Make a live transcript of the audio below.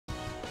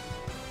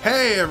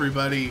Hey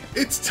everybody,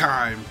 it's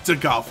time to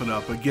golf it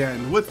up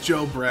again with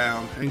Joe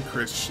Brown and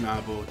Chris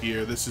Schnabel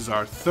here. This is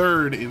our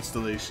third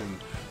installation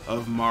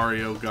of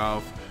Mario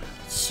Golf.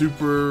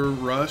 Super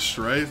Rush,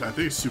 right? I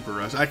think it's Super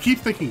Rush. I keep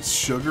thinking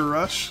Sugar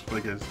Rush,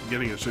 like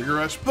getting a sugar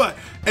rush. But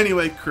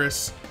anyway,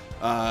 Chris,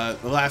 the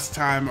last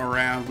time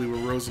around we were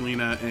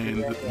Rosalina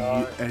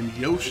and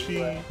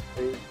Yoshi.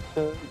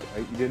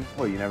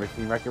 You never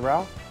seen Wreck-It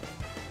Ralph?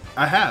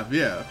 I have,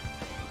 yeah.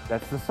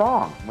 That's the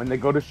song. When they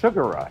go to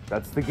Sugar Rush,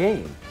 that's the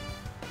game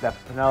that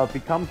Penelope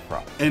comes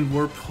from. And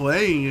we're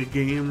playing a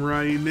game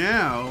right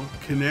now.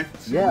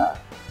 Connect? Yeah.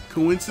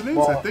 Coincidence?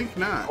 Well, I think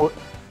not. Well,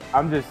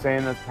 I'm just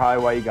saying that's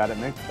probably why you got it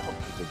mixed up.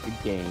 Because it's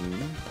a game.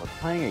 We're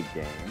playing a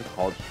game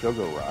called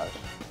Sugar Rush.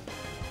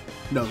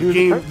 No,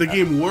 the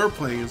game we're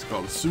playing is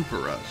called Super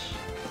Rush.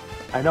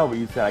 I know, but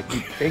you said I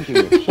keep thinking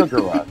of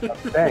Sugar Rush.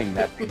 I'm saying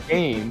that's the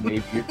game.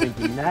 Maybe you're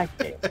thinking that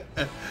game.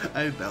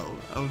 I know.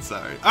 I'm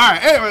sorry. All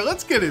right. Anyway,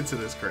 let's get into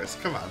this, Chris.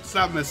 Come on.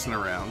 Stop messing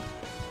around.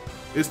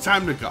 It's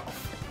time to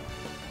golf.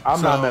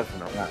 I'm not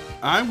messing around.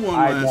 I won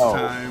last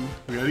time.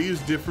 We got to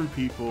use different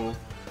people.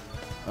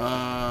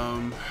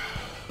 I'm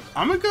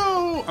gonna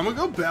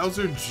go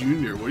Bowser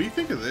Jr. What do you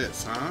think of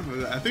this, huh?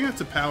 I think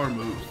that's a power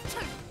move.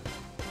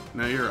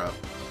 Now you're up.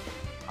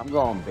 I'm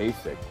going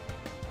basic.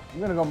 I'm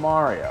gonna go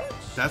Mario.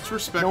 That's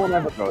respectable. No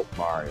one ever goes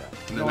Mario.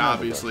 And then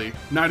obviously,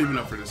 not even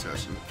up for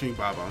discussion. King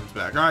Bob on his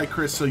back. All right,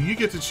 Chris. So you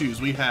get to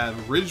choose. We have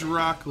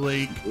Ridgerock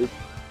Lake,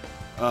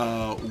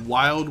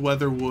 Wild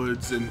Weather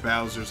Woods, and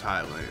Bowser's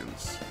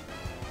Highlands.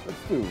 Let's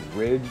do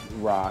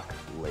Ridgerock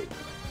Lake.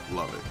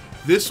 Love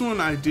it. This one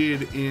I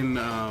did in.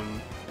 We'll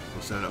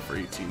set it up for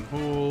 18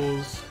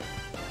 holes.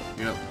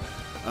 Yep.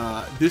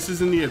 This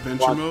is in the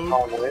adventure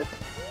mode.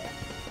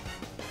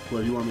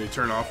 What, you want me to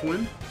turn off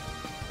wind?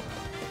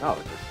 No,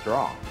 it's just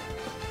strong.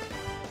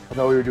 I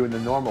thought we were doing the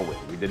normal wind.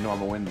 We did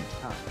normal wind each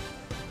time.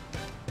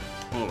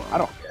 Hold on. I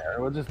don't care.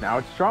 Well, just now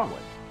it's strong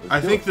wind. I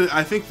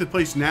think the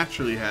place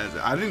naturally has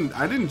it. I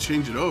didn't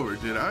change it over,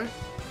 did I?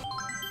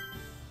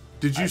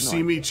 Did you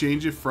see me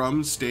change it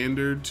from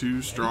standard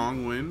to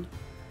strong wind?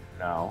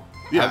 No.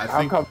 Yeah,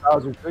 How come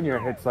Bowser Jr.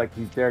 hits like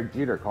he's Derek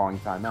Jeter calling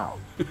timeout?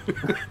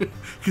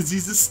 Because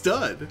he's a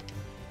stud.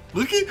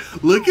 Look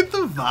at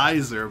the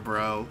visor,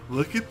 bro.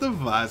 Look at the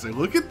visor.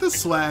 Look at the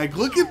swag.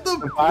 Look at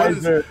the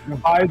visor. The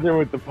visor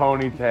with the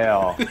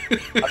ponytail.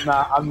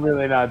 I'm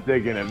really not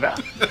digging it.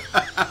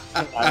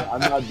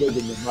 I'm not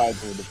digging the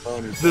visor with the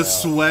ponytail. The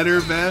sweater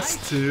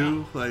vest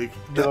too, like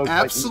the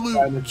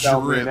absolute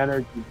drip.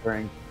 Energy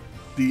drink.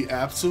 The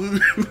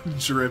absolute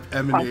drip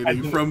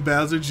emanating from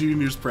Bowser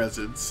Jr.'s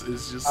presence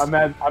is just. I'm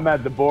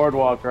at the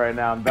boardwalk right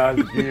now, and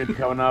Bowser Jr.'s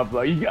coming up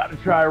like, you gotta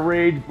try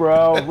Rage,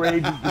 bro.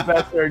 Rage is the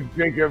best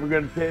drink you're ever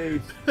gonna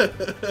taste.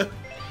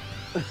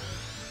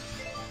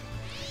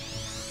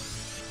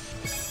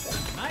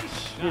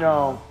 You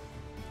know,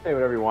 say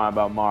whatever you want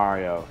about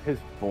Mario. His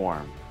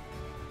form.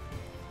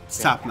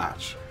 It's top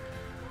notch.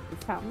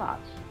 It's top notch.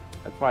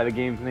 That's why the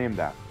game's named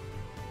that.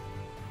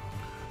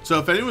 So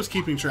if anyone's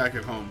keeping track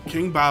at home,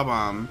 King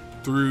Bob-omb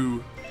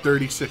through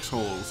 36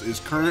 holes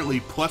is currently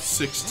plus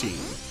 16.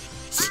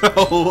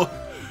 So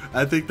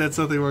I think that's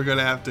something we're going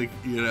to have to,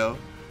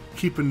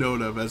 keep a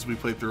note of as we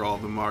play through all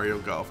the Mario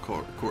Golf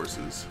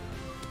courses.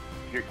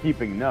 If you're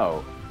keeping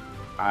note,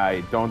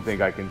 I don't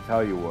think I can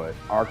tell you what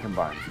our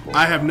combined scores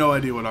I have no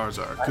idea what ours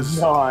are. Because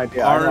no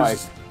idea.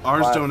 Ours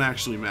don't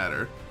actually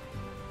matter.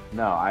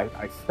 No,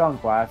 I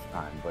stunk last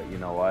time, but you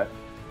know what?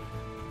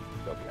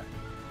 It's okay.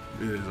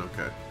 It is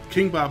okay.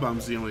 King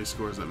Bob-omb's the only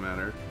scores that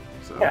matter.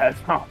 So. Yeah,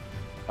 it's not.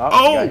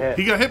 Oh,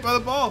 he got hit by the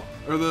ball.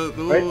 Or the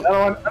Wait,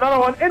 little... another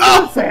one into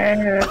the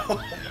sand.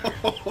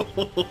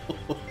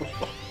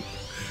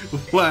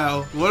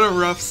 Wow, what a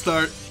rough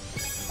start.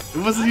 It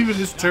wasn't even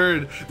his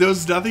turn. There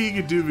was nothing he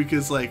could do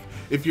because, like,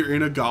 if you're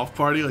in a golf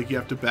party, like, you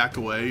have to back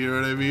away, you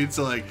know what I mean?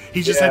 So, like,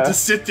 he just had to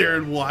sit there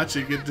and watch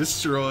it get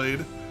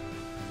destroyed.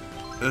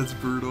 That's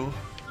brutal.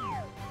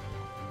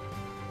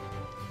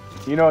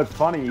 You know, it's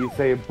funny, you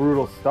say a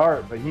brutal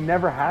start, but he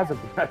never has a...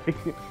 I think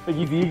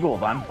he's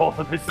eagled on both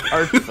of his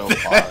starts so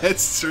far.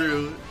 That's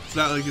true. It's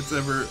not like it's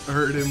ever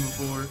hurt him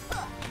before.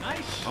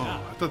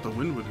 Oh, I thought the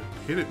wind would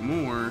hit it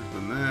more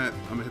than that.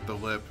 I'm gonna hit the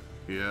lip.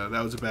 Yeah,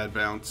 that was a bad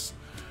bounce.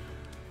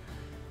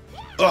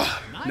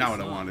 Ugh, not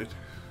what I wanted.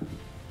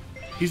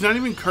 He's not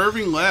even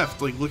curving left.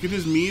 Like, look at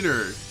his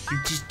meter. He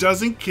just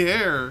doesn't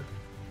care.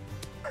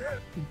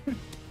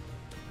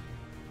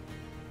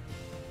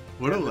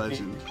 What a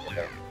legend.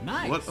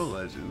 Nice. What a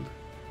legend.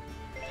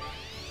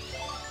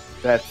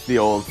 That's the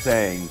old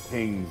saying,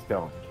 kings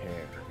don't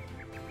care.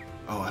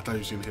 Oh, I thought he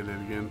was going to hit it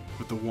again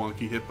with the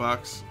wonky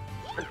hitbox.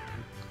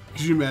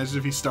 Could you imagine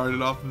if he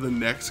started off the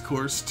next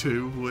course,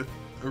 too, with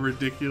a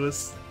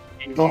ridiculous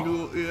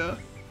eagle? Yeah.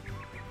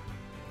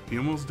 He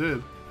almost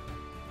did.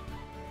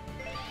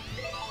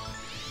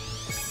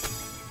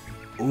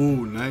 Oh,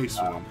 nice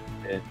one.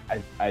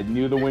 I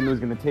knew the wind was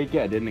going to take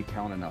it. I didn't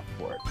account enough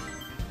for it.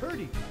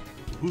 Birdie.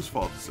 Whose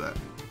fault is that?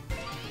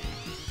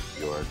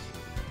 Yours.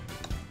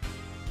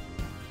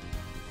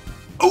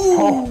 Oh,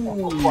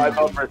 Oh, I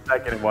thought for a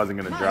second it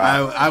wasn't gonna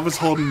drop. I was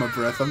holding my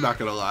breath. I'm not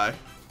gonna lie.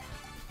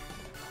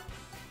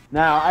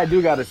 Now I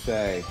do gotta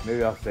say,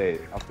 maybe I'll say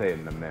it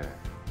in a minute.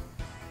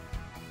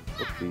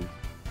 Oopsie.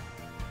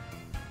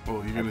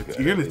 Oh,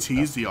 you're gonna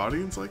tease the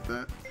audience like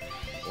that?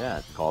 Yeah,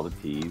 it's called a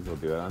tease. We'll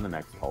do it on the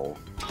next hole.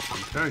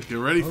 Okay, get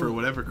ready for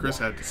whatever Chris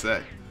had to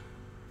say.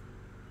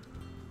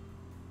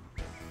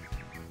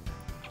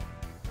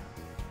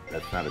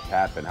 That's not a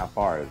tap in. How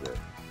far is it?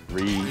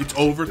 3. It's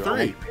over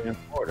 3.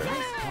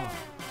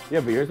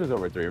 Yeah, but yours was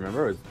over 3.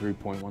 Remember, it was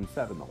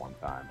 3.17 the one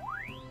time.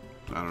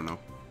 I don't know.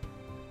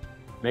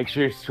 Make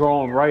sure you're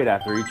scrolling right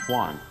after each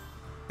one.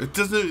 It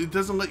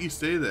doesn't let you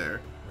stay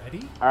there.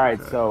 Ready? All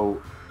right,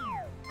 so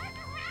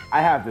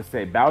I have to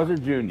say, Bowser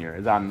Jr.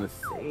 is on the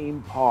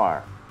same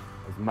par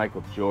as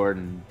Michael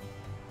Jordan,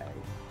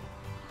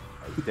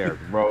 as Derrick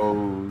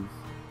Rose,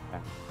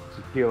 as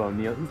Shaquille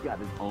O'Neal. He's got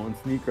his own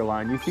sneaker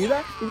line. You see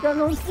that? He's got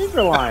his own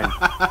sneaker line.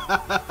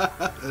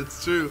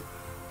 That's true.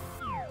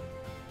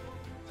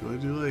 Do I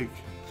do like...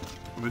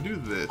 I'm gonna do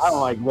this. I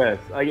don't like this.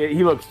 Like,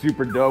 he looks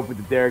super dope with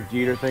the Derek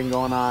Jeter thing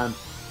going on.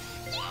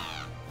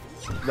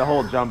 The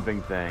whole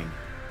jumping thing.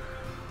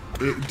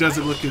 It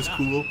doesn't look as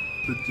cool.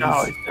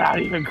 No, it's not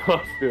even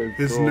close to as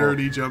his cool.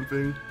 nerdy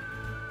jumping.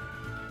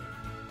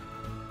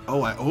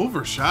 Oh, I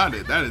overshot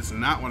it. That is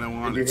not what I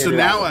wanted. So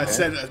now I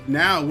said,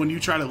 now when you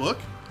try to look.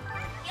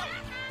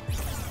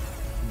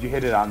 Did you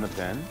hit it on the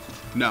pin?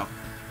 No,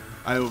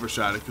 I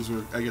overshot it because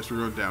I guess we're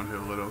going downhill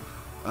a little.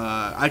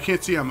 I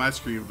can't see on my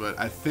screen, but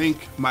I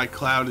think my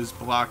cloud is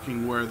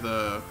blocking where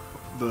the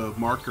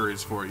marker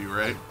is for you,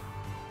 right?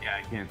 Yeah,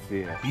 I can't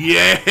see it.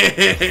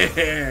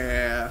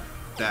 Yeah,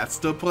 that's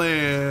the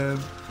plan.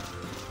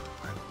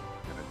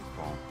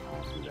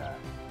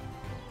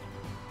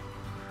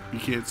 You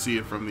can't see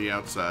it from the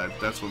outside.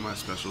 That's what my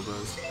special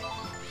does.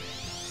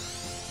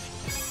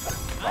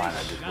 Fine,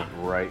 I just went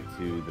right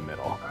to the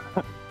middle.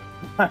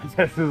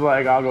 This is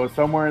like, I'll go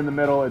somewhere in the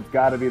middle. It's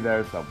got to be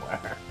there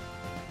somewhere.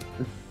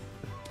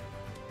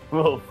 A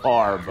little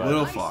far, but... A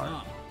little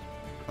far.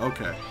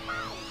 Okay.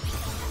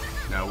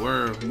 Now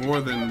we're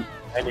more than...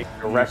 Heading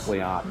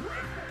directly on.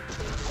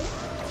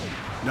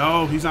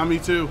 No, he's on me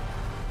too.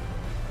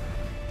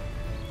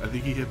 I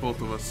think he hit both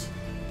of us.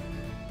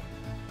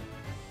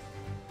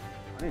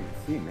 I didn't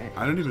see me.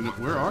 I don't even know.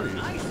 Where are you?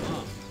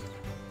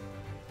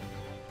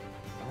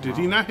 Did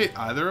he not hit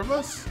either of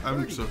us?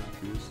 I'm so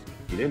confused.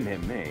 He didn't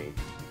hit me.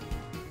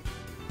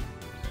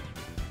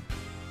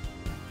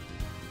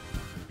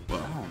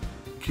 Well,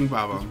 King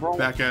Bob, I'm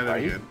back at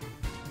it again.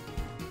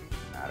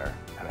 Matter.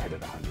 Gotta hit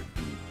it 100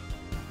 feet.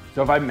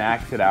 So if I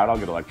max it out, I'll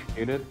get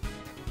electrocuted?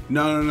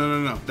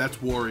 No. That's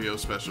Wario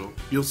special.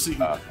 You'll see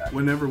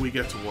whenever we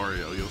get to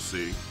Wario, you'll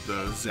see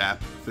the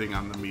zap thing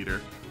on the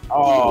meter.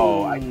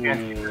 Oh, I can't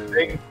see the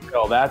thing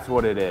still. That's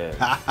what it is.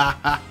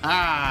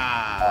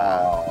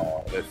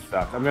 Oh, this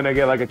sucks. I'm gonna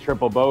get like a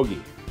triple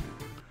bogey.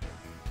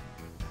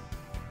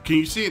 Can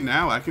you see it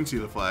now? I can see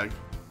the flag.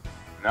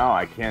 No,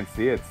 I can't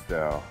see it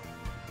still.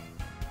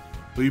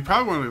 Well, you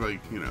probably want to, like,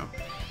 you know.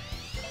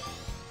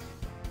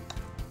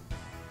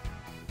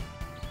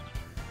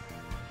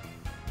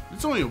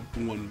 It's only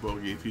one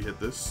bogey if you hit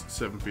this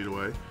 7 feet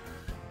away.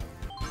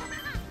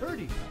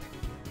 Birdie.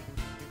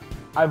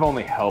 I've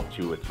only helped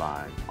you with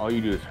mine. All you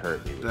do is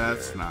hurt me with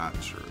That's yours.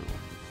 not true.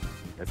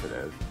 Yes, it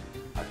is.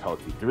 I've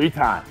helped you 3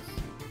 times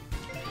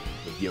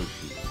with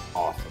Yoshi.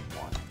 Awesome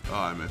one. Oh,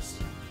 I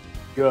missed.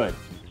 Good.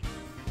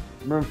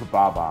 I'm rooting for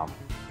Bob-Omb.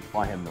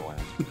 Want him to win.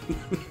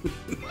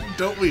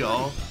 Don't we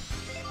all?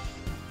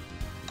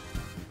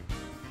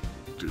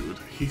 Dude,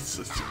 he's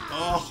such a...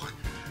 Oh!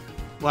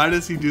 Why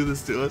does he do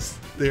this to us?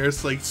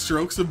 There's like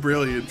strokes of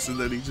brilliance and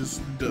then he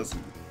just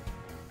doesn't.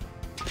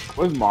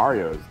 What does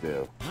Mario's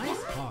do?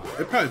 Nice car.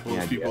 It probably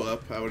blows people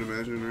up, I would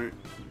imagine, right?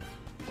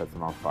 Sets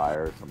them on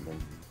fire or something.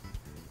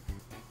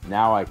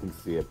 Now I can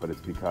see it, but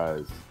it's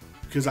because...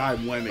 Because I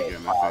went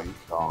again, I think.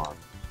 Gone.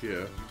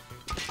 Yeah.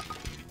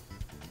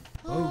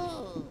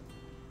 Oh.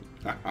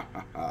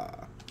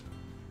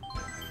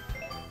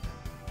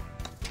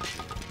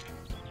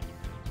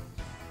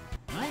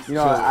 Nice. You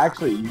know, I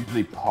actually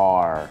usually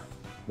par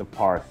the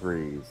par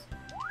 3s.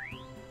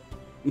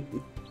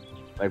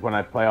 Like when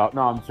I play off...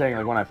 No, I'm saying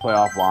like when I play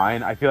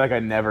offline, I feel like I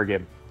never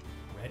get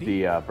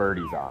Ready? the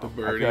birdies on. The them.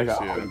 birdies, I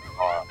feel like yeah.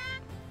 par.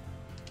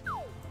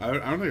 I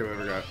don't think I've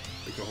ever got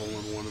like a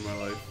hole-in-one in my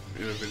life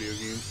in a video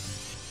game.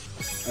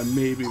 I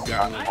maybe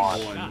gotten like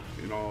one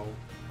in all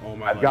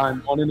my life. I've gotten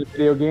one in a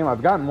video game.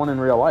 I've gotten one in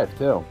real life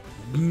too.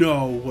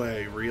 No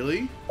way,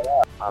 really?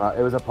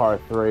 It was a par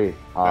 3. That's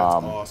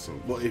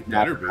awesome. Well, it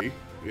better be.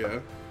 Yeah.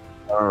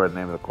 I don't remember what the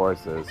name of the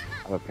course is.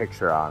 I have a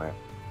picture on it.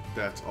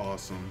 That's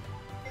awesome.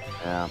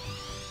 Yeah.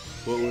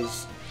 What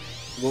was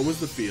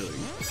the feeling?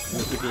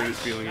 What's the greatest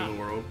feeling in the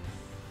world?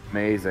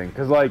 Amazing.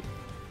 Cause like,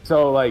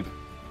 so like,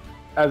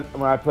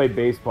 when I played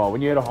baseball,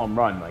 when you hit a home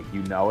run, like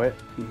you know it.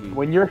 Mm-hmm.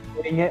 When you're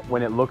hitting it,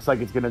 when it looks like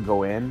it's gonna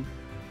go in,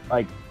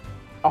 like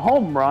a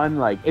home run,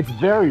 like it's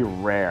very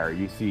rare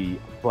you see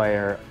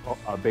a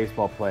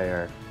baseball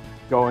player,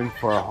 going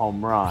for a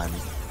home run,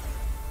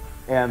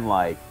 and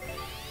like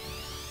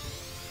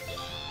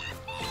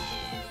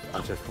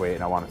Let's just wait,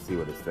 and I want to see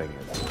what his thing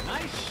is.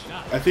 Nice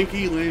shot. I think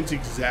he lands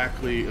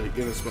exactly like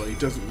in a spot. He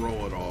doesn't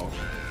roll at all.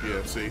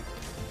 Yeah, see?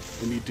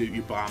 And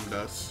you bombed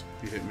us.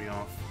 You hit me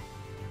off.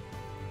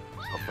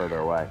 Go further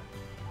away.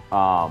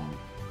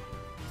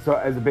 So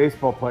as a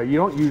baseball player, you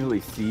don't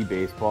usually see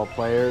baseball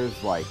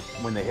players, like,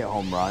 when they hit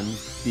home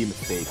runs, be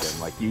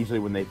mistaken. Like, usually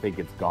when they think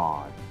it's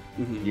gone,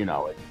 you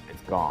know,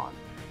 it's gone.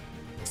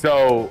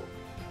 So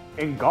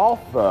in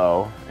golf,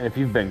 though, and if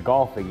you've been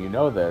golfing, you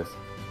know this,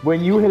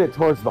 when you hit it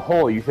towards the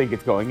hole, you think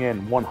it's going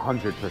in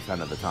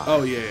 100% of the time.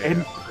 Oh, yeah.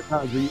 And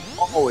sometimes you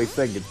always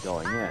think it's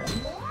going in.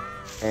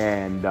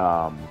 And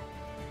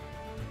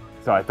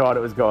so I thought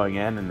it was going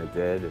in, and it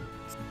did.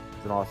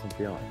 It's an awesome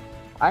feeling.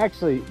 That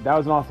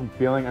was an awesome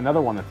feeling.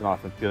 Another one that's an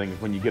awesome feeling is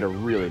when you get a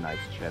really nice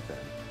chip in,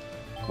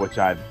 which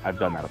I've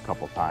done that a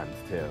couple times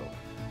too.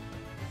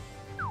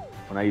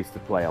 When I used to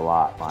play a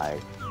lot, my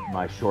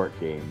short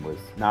game was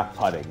not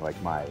putting. Like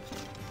my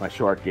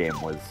short game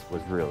was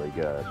really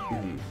good.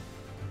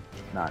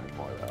 Not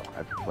anymore though.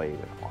 I've played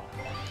it a lot.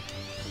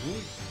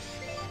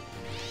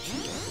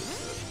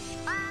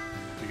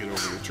 To get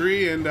over the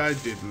tree, and I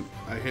didn't.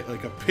 I hit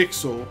like a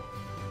pixel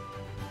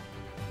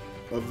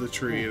of the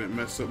tree, and it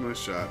messed up my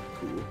shot.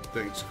 Cool.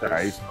 Thanks, Chris.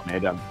 Sorry, you still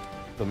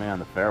made on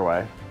the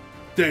fairway.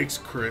 Thanks,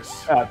 Chris.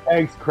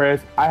 Thanks,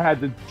 Chris. I had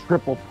to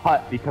triple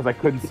putt because I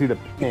couldn't see the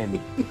pin.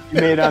 You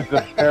made it onto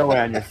the fairway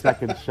on your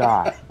second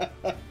shot.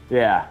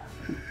 Yeah.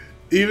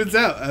 Evens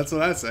out. That's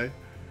what I say.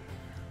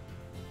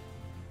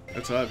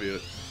 That's how I view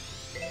it.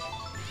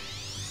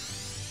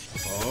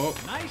 Oh,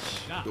 Nice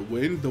shot. the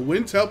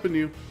wind's helping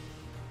you.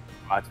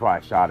 That's why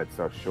I shot it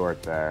so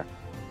short there.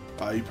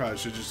 You probably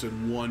should just said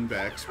one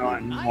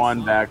backspin.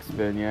 One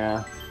backspin,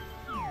 yeah.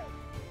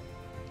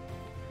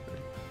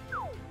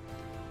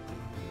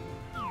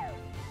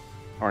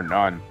 Or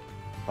none.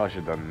 I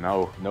should have done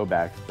no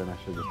backspin. I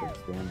should have just done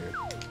standard.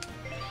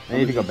 I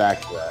need to go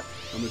back to that.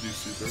 I'm gonna do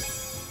super.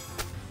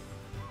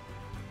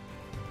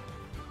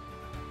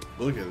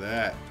 Look at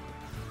that.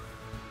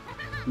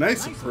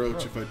 Nice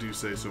approach, if I do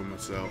say so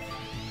myself.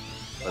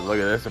 But look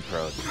at this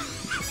approach.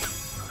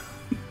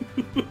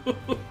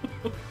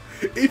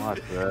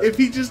 If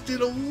he just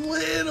did a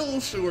little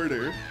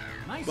shorter,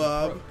 Nice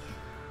Bob,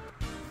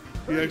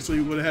 approach. he actually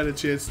would have had a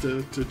chance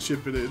to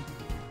chip it in.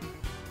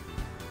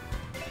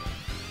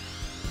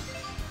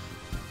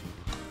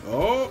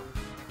 Oh!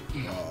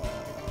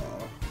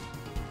 Aw.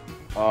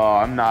 Oh,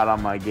 I'm not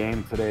on my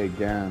game today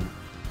again.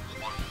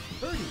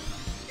 Birdie.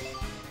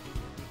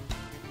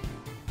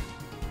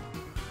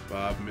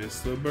 Bob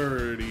missed the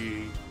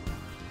birdie.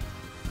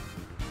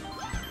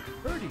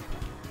 Birdie.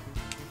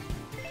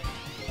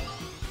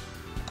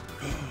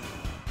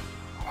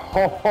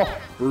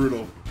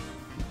 Brutal.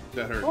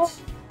 That hurts.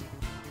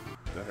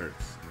 That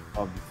hurts.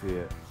 Love to see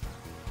it.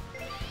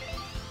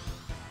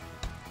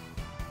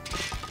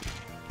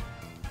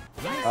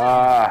 It's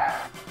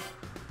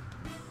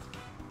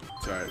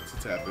alright, it's a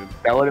tap in.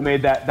 That would have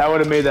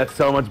made that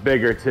so much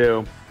bigger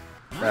too.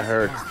 That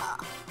hurts.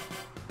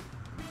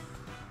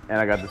 And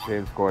I got the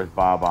same score as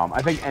Bob.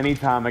 I think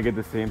anytime I get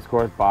the same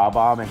score as Bob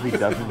and he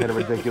doesn't hit a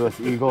ridiculous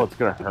eagle, it's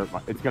gonna hurt.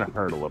 It's gonna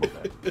hurt a little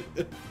bit.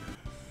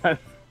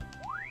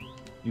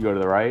 You go to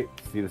the right,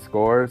 see the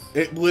scores.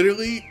 It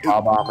literally...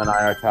 Bob and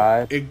I are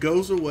tied. It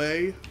goes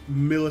away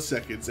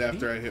milliseconds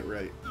after I hit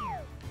right.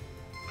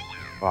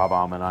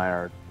 Bob and I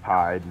are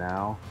tied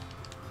now.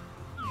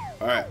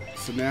 Alright,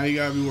 so now you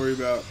gotta be worried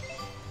about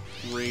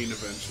rain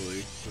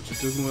eventually. Which it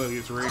doesn't look like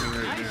it's raining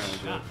right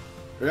now.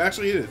 But it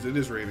actually is. It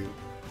is raining.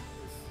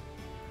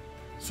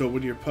 So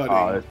when you're putting...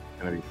 Oh, this is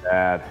gonna be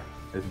bad.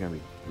 This is gonna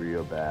be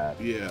real bad.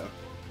 Yeah.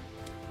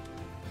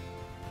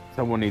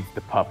 Someone needs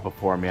to putt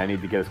before me. I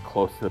need to get as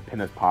close to the pin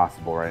as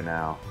possible right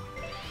now.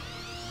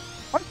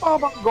 Why's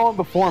Bob going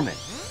before me?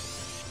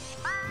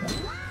 I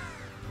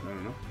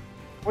don't know.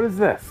 What is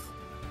this?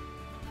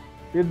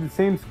 We had the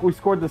same. We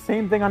scored the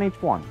same thing on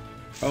each one.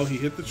 Oh, he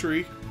hit the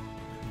tree.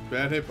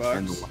 Bad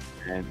hitbox.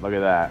 And look at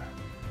that.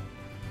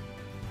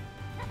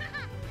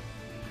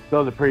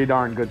 Still a pretty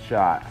darn good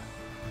shot.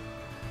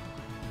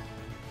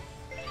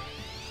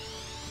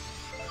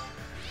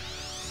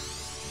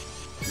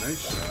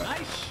 Nice shot.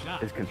 Nice shot.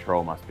 His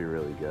control must be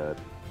really good.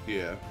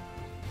 Yeah.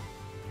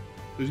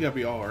 He's got to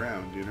be all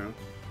around, you know?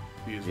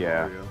 He is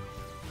Yeah. Mario.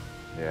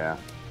 Yeah.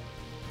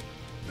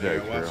 Yeah, Very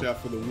watch true.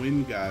 out for the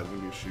wind guide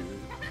when you're shooting.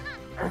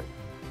 Like,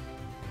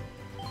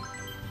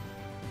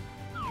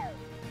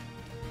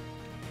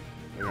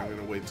 I'm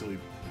gonna wait till he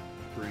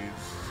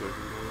breathes so I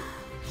can do it.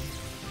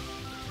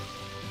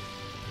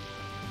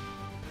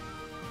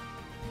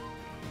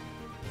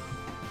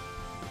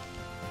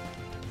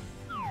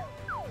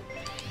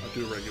 I'll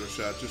do a regular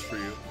shot just for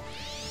you.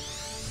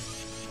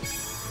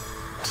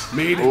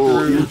 Made it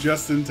through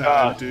just in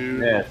time,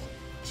 dude. Yes.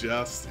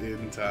 Just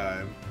in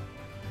time.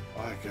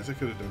 Oh, I guess I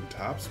could have done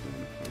topspin.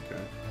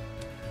 Okay.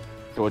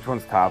 So which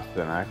one's top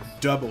spin X?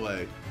 Double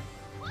A.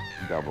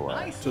 Double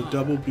A. Nice. So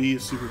double B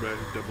is super bad,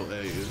 double A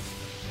is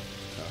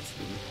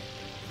topspin.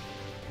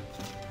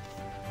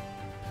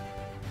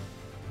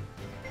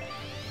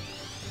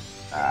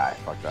 Ah, I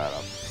fucked that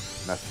up.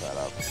 messed that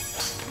up.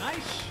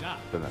 Nice shot.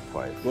 Done that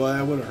twice. Well,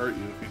 that would have hurt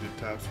you if you did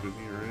topspin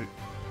here, right?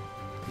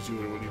 Because you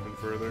would have went even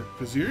further.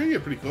 Because you're gonna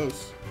get pretty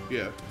close.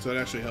 Yeah, so it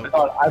actually helped.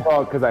 I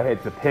thought because I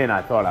hit the pin,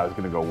 I thought I was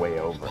gonna go way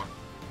over.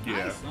 Yeah.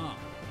 Nice on.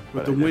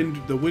 With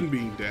But the wind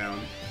being down.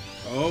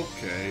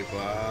 Okay,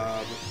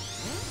 Bob.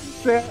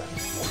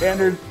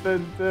 Standard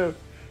spin too.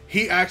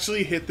 He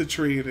actually hit the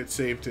tree and it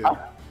saved him.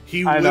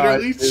 He I know, I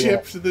literally see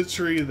chipped the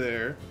tree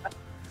there.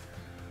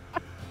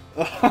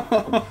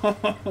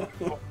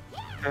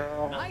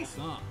 Nice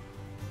on.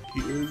 He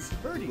is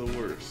the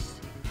worst.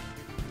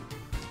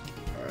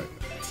 Alright,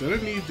 so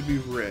it needed to be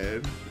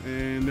red,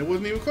 and it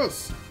wasn't even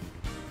close.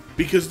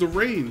 Because the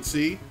rain,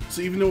 see?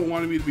 So even though it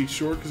wanted me to be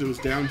short because it was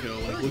downhill,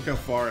 like, look how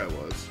far I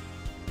was.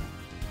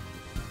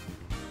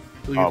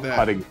 Look at that.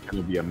 Putting's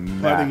gonna be a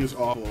mess. Putting is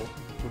awful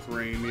with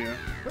rain, yeah.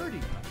 Birdie.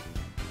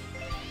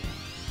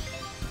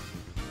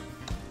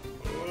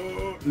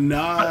 Oh,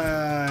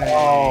 nice.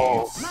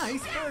 Oh.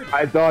 Nice birdie.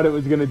 I thought it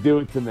was gonna do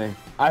it to me.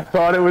 I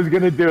thought it was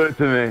gonna do it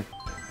to me.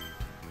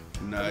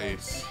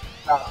 Nice.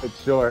 Stop it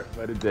short,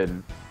 but it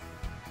didn't.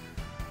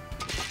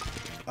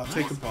 I'll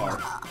take a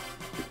par.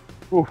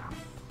 Oof.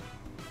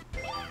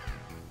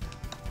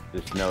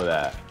 Just know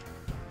that.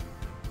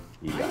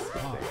 You got Nice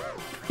par.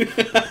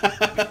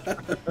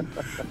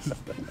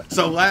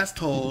 So last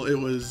hole, it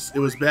was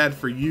bad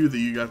for you that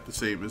you got the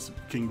same as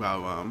King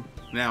Bob Bomb.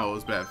 Now it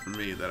was bad for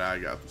me that I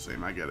got the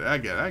same. I get it. I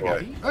get it. I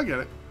get it. I get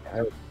it.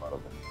 I was part of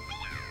it.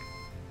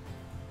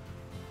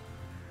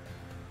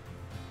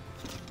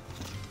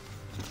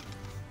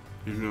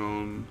 You're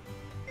going.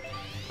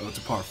 Oh, it's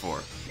a par 4.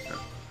 Okay.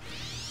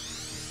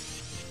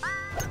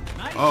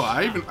 Nice Oh,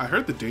 shot. I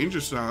heard the danger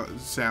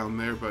sound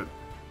there, but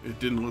it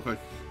didn't look like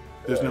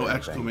there's no Yeah,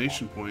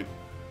 exclamation point.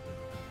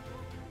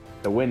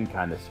 The wind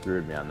kind of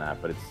screwed me on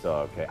that, but it's still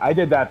okay. I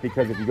did that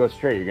because if you go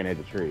straight, you're gonna hit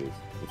the trees.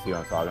 You see what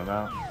I'm talking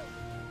about?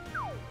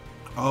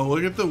 Oh,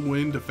 look at the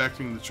wind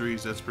affecting the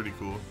trees. That's pretty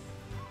cool.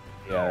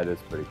 Yeah, it is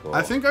pretty cool.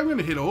 I think I'm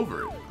gonna hit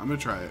over it. I'm gonna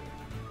try it.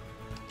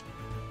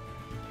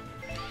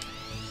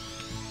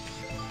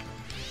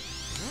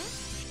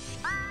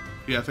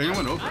 Yeah, I think I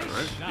went over it,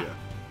 right? Yeah.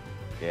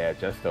 Yeah,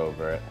 just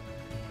over it.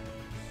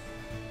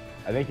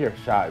 I think your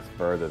shot is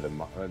further than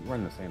we're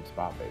in the same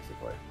spot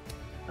basically.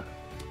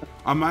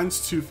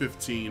 Mine's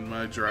 215,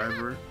 my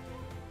driver.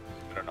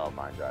 I don't know what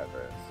my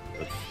driver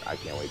is. I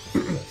can't wait to see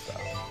this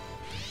stuff.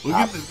 Look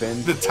Top at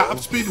spin. the top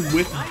spin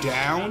whipped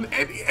down,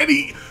 and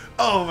he,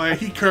 oh my,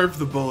 he curved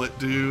the bullet,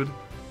 dude.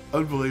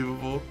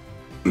 Unbelievable.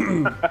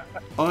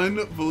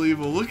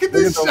 Unbelievable. Look at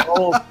this Look at the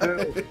roll, shot.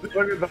 too.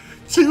 Look at the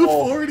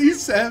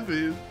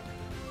 247.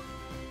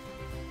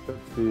 Let's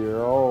see your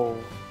roll.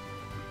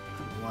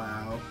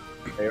 Wow.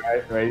 Hey,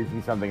 ready to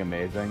see something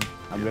amazing?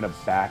 I'm gonna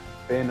back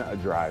spin a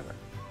driver.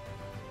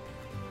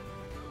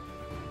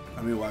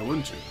 I mean, why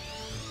wouldn't you?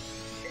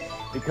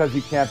 Because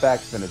you can't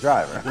backspin a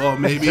driver. Well,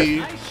 maybe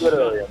Nice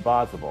Literally shot.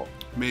 impossible.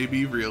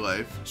 maybe real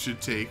life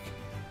should take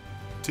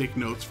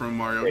notes from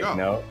Mario Take Golf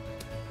note.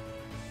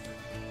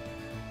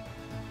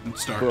 and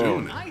start Boom.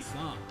 doing it. Nice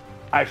on.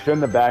 I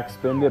shouldn't have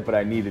backspinned it, but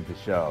I needed to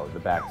show the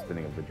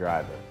backspinning of the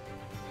driver.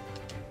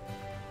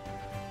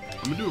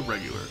 I'm gonna do a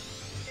regular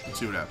and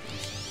see what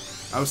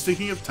happens. I was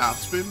thinking of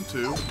topspin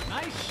too.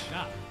 Nice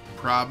shot.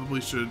 Probably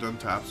should have done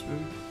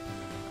topspin.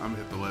 I'm gonna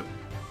hit the lip.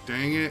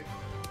 Dang it.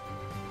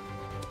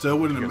 So it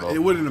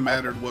wouldn't have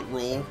mattered what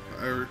roll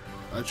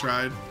I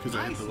tried because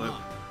I hit Nice the lip.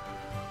 on.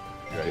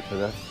 You ready for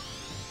this?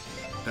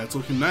 That's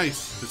looking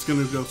nice. It's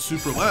gonna go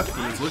super left,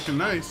 and it's looking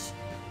nice.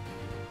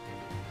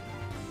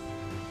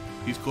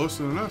 He's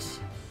closer than us.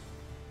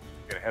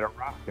 You're gonna hit a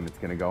rock and it's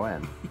gonna go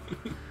in.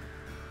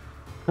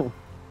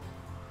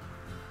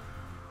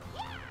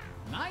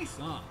 Nice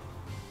on.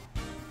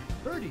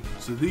 Birdie.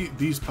 So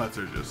these putts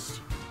are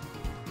just,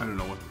 I don't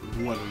know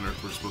what on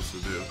earth we're supposed to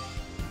do.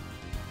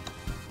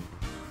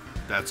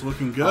 That's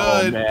looking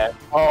Oh good. man!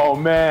 Oh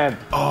man!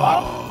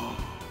 Oh,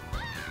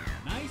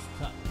 Nice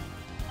touch.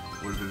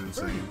 would have been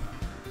insane.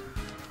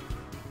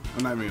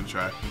 I'm not even gonna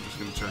try. I'm just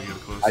gonna try to get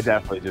it close. I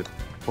definitely just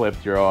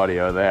flipped your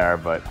audio there,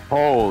 but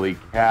holy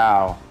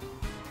cow!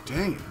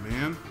 Dang it,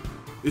 man.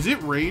 Is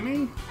it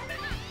raining?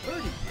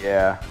 Birdie.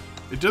 Yeah,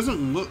 It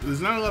doesn't look.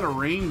 There's not a lot of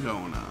rain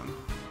going on.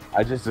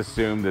 I just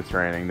assumed it's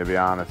raining. To be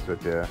honest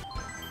with you,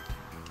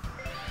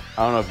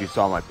 I don't know if you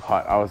saw my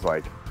putt. I was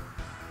like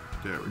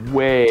There we go.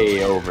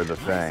 way over the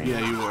thing.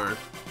 Yeah, you were.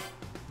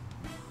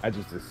 I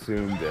just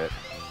assumed it.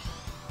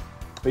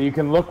 But you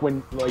can look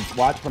when, like,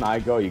 watch when I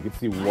go. You can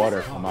see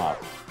water come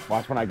up.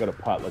 Watch when I go to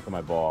putt. Look at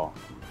my ball.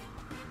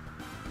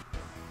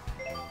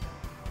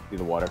 See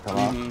the water come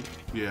up? Mhm.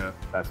 Yeah.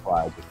 That's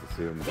why I just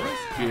assumed it.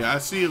 Yeah, I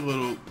see a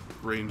little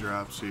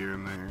raindrops here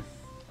and there.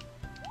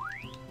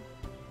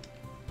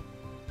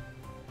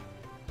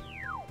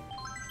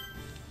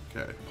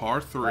 Okay,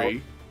 par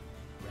 3.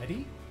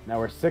 Ready? Now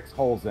we're 6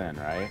 holes in,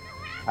 right?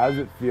 How does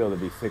it feel to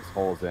be 6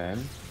 holes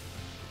in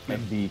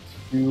and be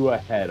 2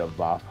 ahead of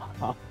Bob?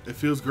 It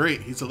feels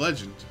great. He's a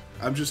legend.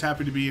 I'm just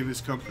happy to be in his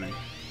company.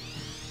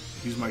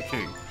 He's my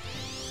king.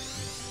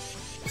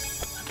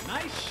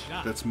 Nice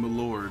shot. That's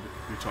Milord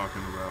you're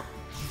talking about.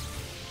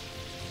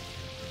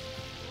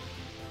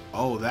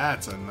 Oh,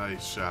 that's a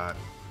nice shot.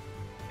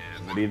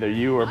 But either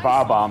you or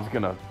Bob-omb's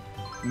gonna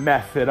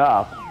mess it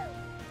up.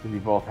 Because you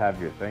both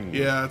have your thing.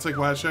 Yeah, it's like,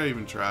 why should I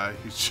even try?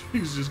 He's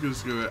just gonna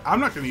screw it. I'm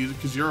not gonna use it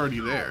because you're already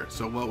there.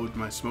 So what would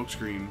my smoke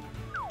screen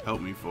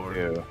help me for?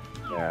 Ew.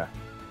 Yeah,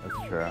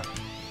 that's true.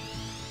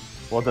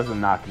 Well, it doesn't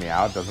knock me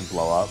out. It doesn't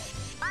blow up.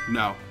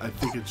 No, I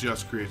think it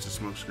just creates a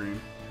smoke screen.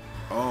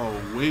 Oh,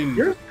 wind.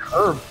 Yours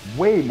curved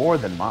way more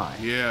than mine.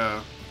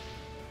 Yeah.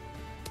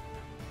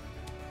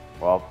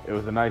 Well, it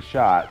was a nice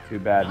shot. Too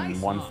bad Nice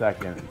in 1 one.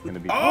 second it's gonna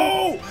be.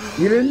 Oh!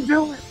 You didn't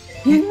do it.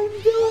 You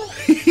didn't do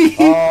it.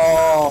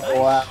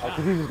 Oh wow!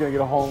 Because he's just gonna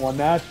get a hole in one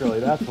naturally.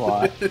 That's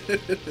why.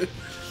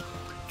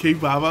 King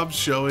Bob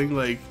showing,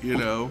 like, you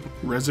know,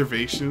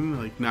 reservation,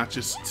 like not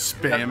just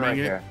spamming Right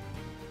it. there.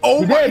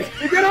 Oh He my! did.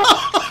 He did it.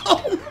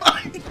 Oh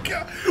my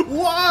god!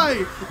 Why?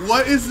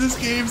 What is this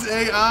game's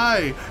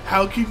AI?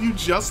 How can you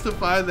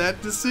justify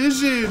that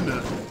decision?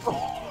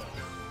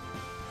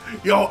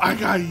 Yo, I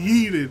got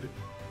yeeted.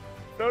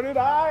 So did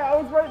I. I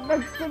was right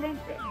next to him.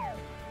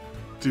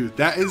 Dude,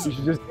 that is... You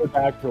should just go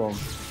back to him.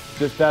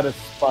 Just out of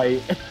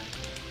spite.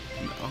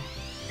 No.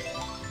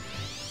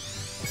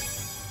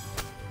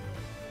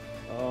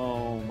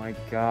 Oh my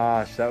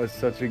gosh, that was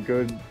such a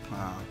good.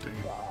 Wow, dang.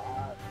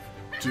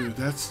 Dude,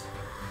 that's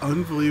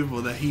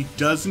unbelievable that he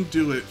doesn't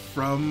do it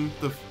from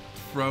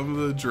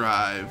the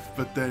drive,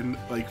 but then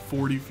like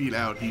 40 feet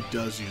out he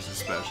does use a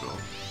special.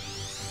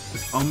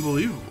 It's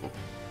unbelievable.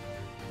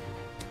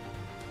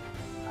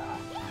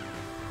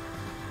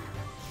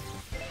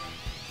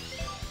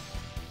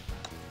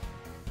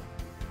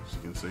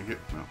 Just gonna sink it?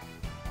 No.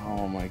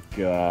 Oh my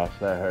gosh,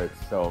 that hurts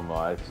so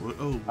much. What?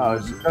 Oh, what Oh,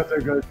 was it's it? such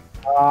a good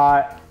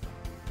shot.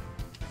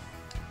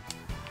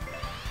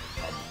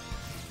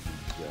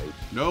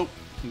 Nope.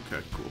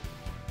 Okay, cool.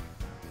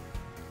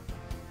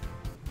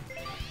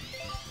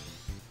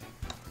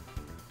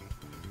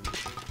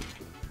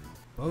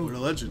 What a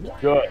legend.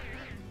 Good.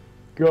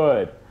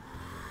 Good.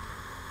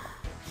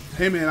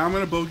 Hey man, I'm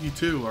gonna bogey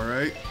too,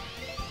 alright?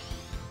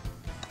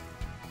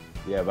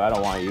 Yeah, but I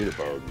don't want you to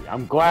bogey.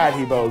 I'm glad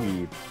he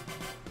bogeyed.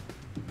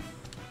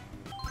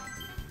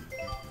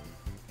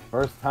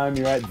 First time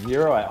you're at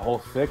 0 at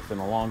hole 6 in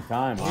a long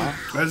time, huh?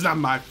 That's not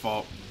my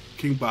fault.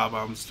 King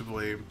Bob-omb's to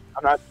blame.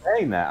 I'm not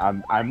saying that.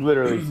 I'm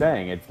literally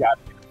saying it's got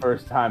to be the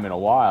first time in a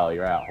while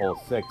you're at hole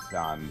 6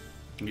 on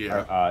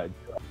Yeah,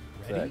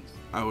 6.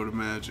 I would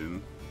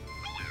imagine.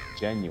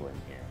 Genuine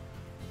here.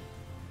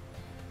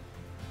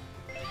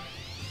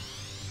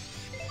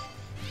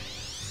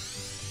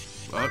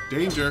 Oh,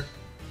 danger.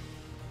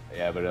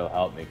 Yeah, but it'll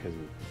help me because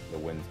the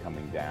wind's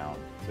coming down,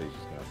 so he's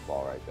just gonna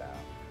fall right down.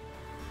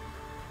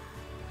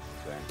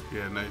 See?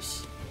 Yeah,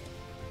 nice.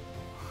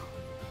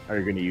 Are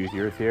you gonna use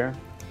yours here?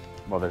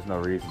 Well, there's no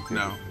reason to.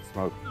 No. It's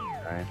smoke,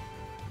 right?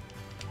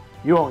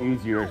 You won't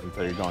use yours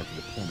until you're going to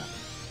the pin.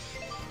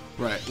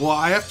 Right. Well,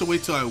 I have to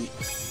wait till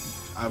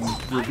I'm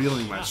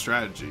revealing my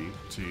strategy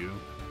to you,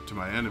 to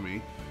my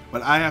enemy.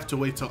 But I have to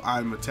wait till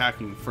I'm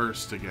attacking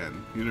first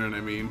again. You know what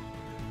I mean?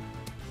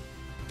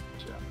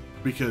 Yeah.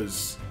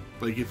 Because,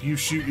 like, if you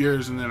shoot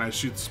yours and then I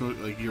shoot the smoke,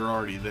 like, you're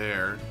already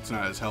there. It's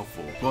not as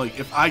helpful. But, like,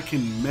 if I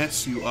can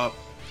mess you up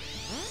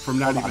from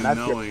not even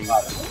knowing,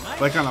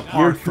 like on a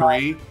par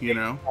 3, you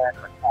know?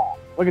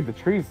 Look at the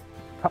trees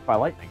cut by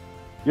lightning.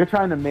 You're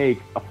trying to make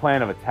a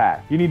plan of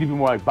attack. You need to be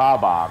more like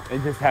Bob-omb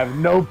and just have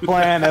no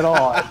plan at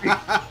all.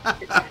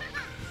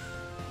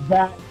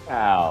 That's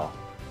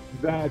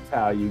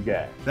how you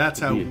get. That's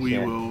to how be a we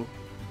champion.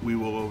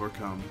 will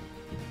overcome.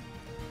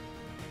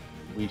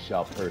 We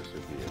shall persevere.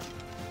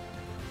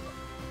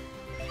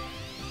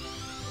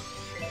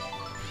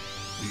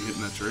 Are you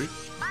hitting that tree?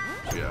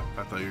 Yeah,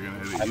 I thought you were gonna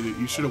hit it.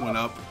 You should have went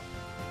up.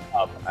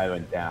 Up, I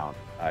went down.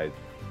 I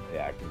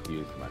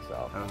confused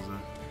myself. That was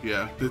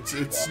yeah,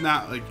 it's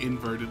not like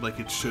inverted like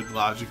it should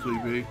logically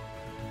be.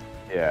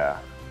 Yeah.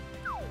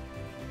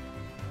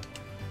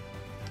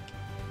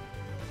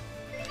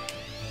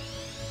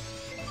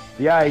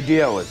 The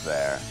idea was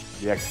there.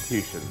 The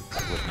execution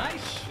was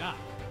Nice shot.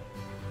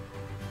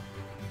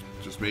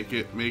 Just make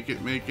it, make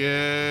it, make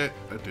it.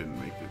 I didn't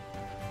make it.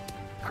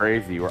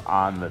 crazy. We're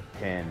on the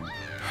pin.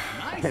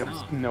 Nice It was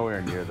on.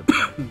 nowhere near the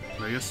pin.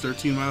 I guess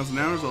 13 miles an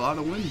hour is a lot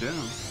of wind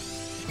down.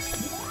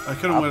 I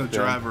could have went a Up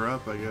there. driver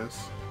up, I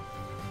guess.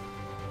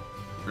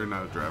 Or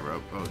not a driver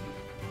up, oh,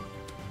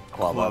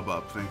 Club club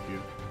up. up, thank you.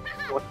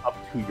 What's up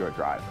to your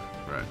driver?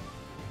 Right.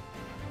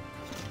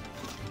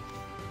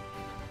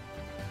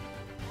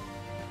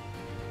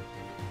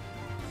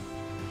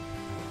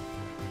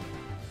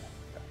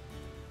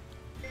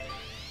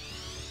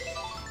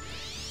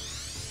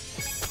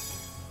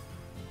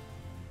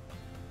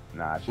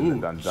 Nah, I should have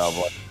Ooh. done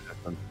double. I should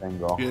have done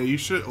single. Yeah, you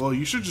should. Well,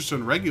 you should just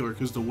done regular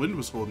because the wind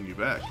was holding you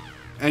back,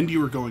 and you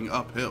were going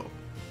uphill.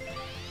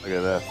 Look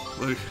at this.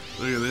 Look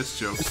at this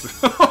joke.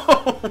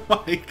 Oh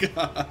my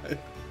god!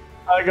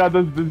 I got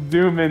this to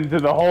zoom into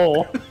the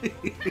hole.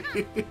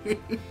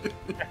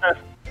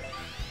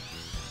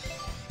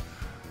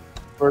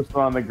 First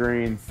one on the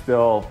green,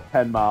 still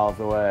 10 miles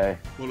away.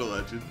 What a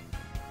legend.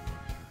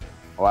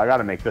 Oh, I got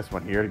to make this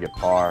one here to get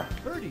par.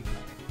 Birdie.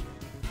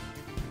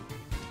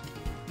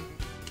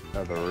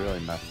 That's a really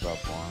messed up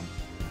one.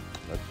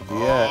 That should be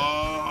it.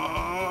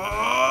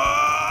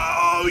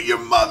 Oh, your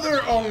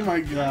mother! Oh my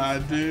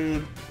god,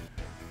 dude.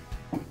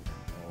 Oh,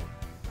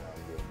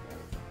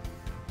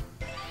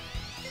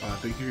 I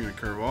think you're gonna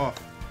curve off.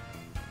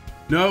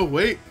 No,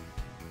 wait.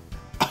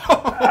 Nice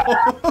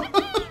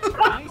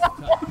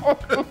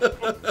touch.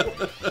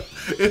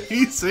 If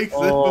he sinks it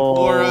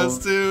before us,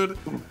 dude,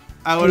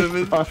 I would have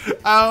been.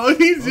 Oh,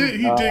 he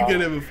did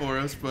get it before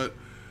us, but.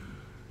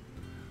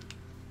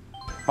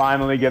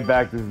 Finally get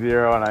back to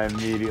 0, and I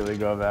immediately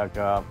go back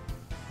up.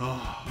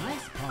 Oh,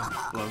 Nice par.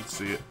 love to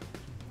see it.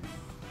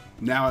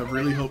 Now I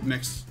really hope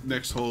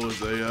next hole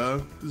is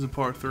a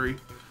par 3.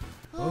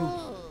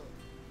 Oh.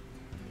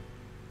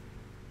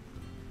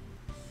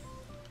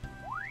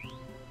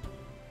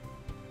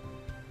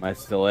 Am I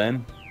still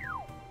in?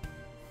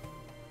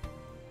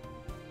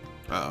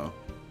 Uh-oh.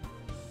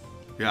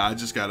 Yeah, I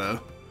just gotta...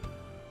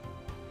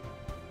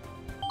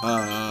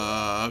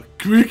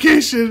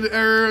 communication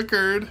error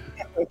occurred.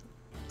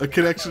 A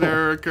connection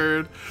error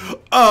occurred.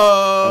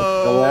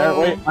 Oh! Still there?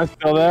 Wait, am I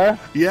still there?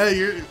 Yeah,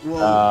 you're...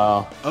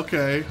 Well,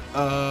 okay.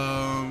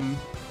 No,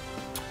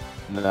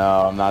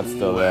 I'm not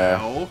still there.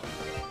 Well,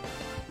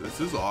 this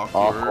is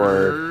awkward.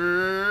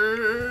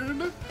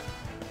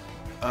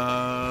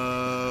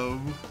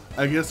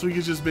 I guess we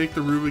could just make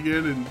the room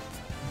again and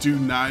do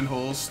 9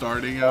 holes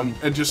starting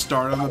and just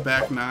start on the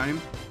back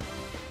 9.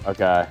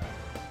 Okay.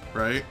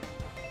 Right?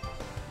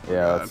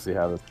 Yeah, let's see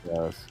how this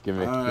goes. Give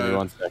me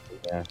 1 second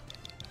there.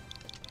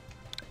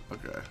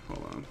 Okay,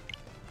 hold on.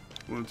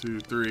 1, 2,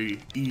 3,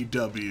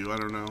 EW. I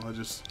don't know. I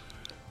just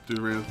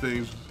do random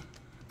things,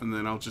 and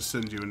then I'll just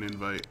send you an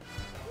invite.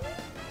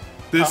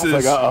 Thank you,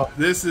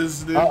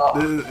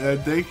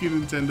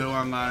 Nintendo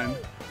Online.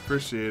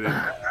 Appreciate it.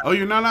 Oh,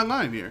 you're not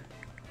online here.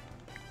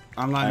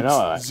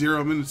 Online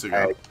 0 minutes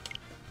ago.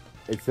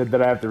 It said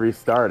that I have to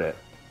restart it.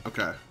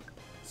 Okay.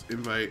 Let's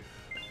invite.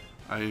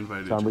 I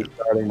invited So I'm you.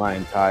 restarting my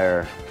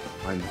entire.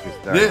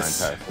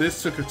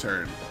 This took a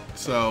turn.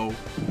 So,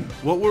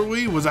 what were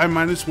we? Was I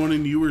 -1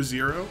 and you were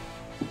 0?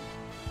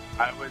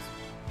 I was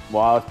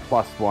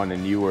 +1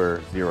 and you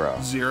were 0.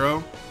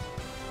 0?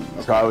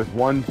 Okay. So I was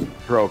 1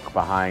 stroke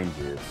behind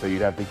you. So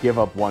you'd have to give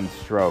up 1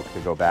 stroke to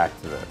go back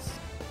to this,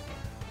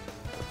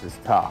 which is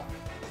tough.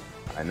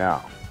 I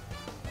know.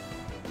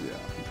 Yeah.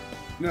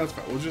 No, it's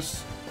fine.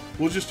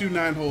 We'll just do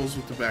 9 holes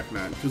with the back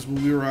 9 because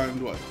we were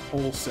on what,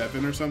 hole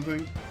 7 or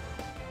something.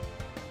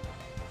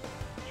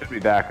 Should be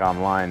back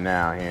online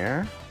now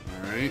here.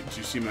 All right. Did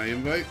you see my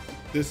invite?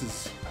 This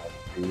is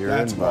Your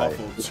that's invite.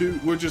 awful.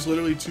 We're just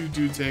literally 2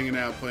 dudes hanging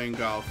out playing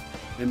golf,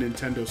 and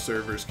Nintendo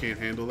servers can't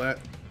handle that.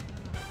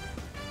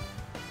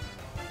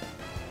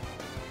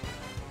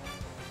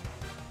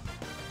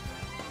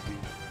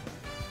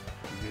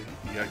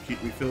 You gotta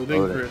keep me filled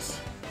in, Chris.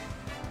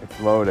 It's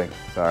loading.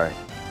 Sorry.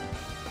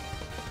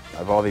 I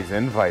have all these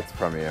invites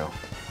from you.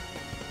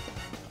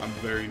 I'm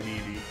very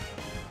needy.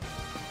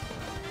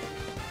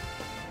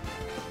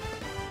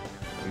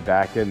 I'm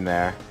back in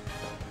there.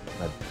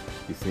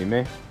 You see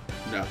me?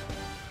 No.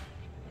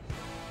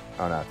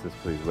 Oh no, it says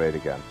please wait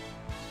again.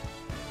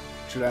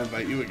 Should I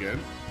invite you again?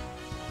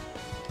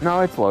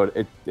 No, it's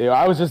loaded.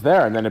 I was just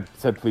there, and then it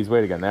said please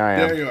wait again. There I am.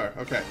 There you are.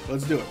 Okay,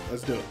 let's do it.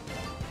 Let's do it.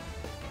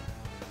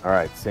 All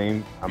right,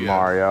 same. I'm Yeah.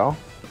 Mario.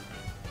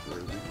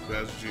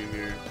 Baz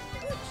Jr.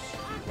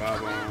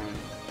 Bob-omb.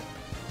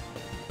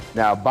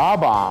 Now,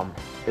 Bob-omb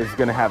is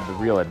going to have the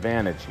real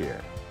advantage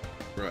here.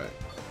 Right.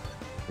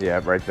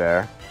 Yeah, right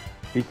there.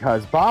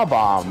 Because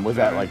Bob-omb was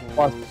at like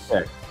holes.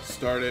 +6.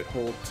 Start at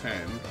hole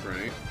 10,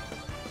 right?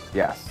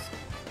 Yes.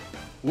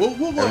 We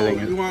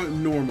Everything want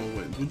normal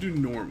wins. We'll do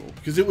normal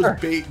because it was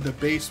Sure. the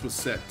base was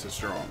set to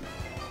strong.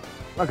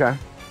 Okay.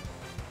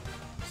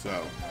 So,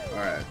 all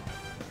right.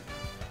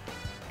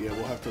 Yeah,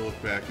 we'll have to look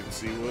back and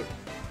see what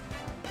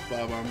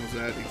Bob-omb was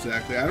at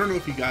exactly. I don't know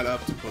if he got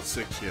up to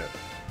 +6 yet.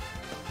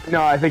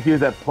 No, I think he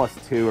was at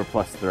 +2 or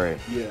 +3.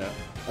 Yeah,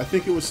 I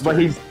think it was. But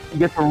he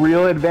gets a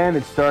real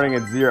advantage starting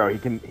at 0.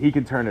 He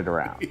can turn it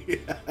around. Yeah.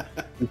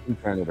 He can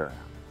turn it around.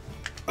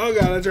 Oh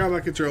god, I dropped my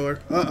controller.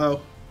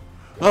 Uh-oh.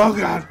 Oh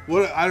god,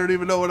 what? I don't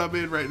even know what I'm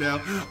in right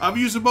now. I'm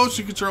using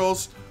motion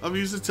controls. I'm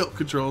using tilt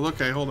controls.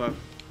 Okay, hold on.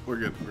 We're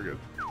good. We're good.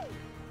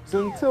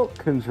 Some tilt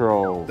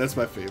controls. That's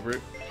my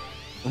favorite.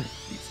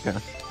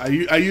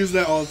 I use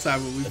that all the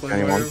time when we play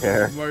anyone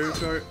cares. Mario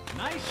Kart.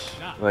 Nice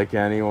shot. Like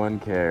anyone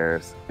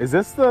cares. Is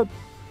this the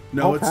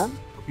No, hole it's 10?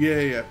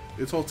 yeah.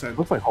 It's hole 10.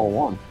 Looks like hole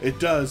 1. It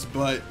does,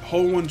 but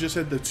hole 1 just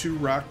had the 2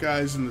 rock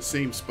guys in the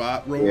same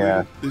spot rolling.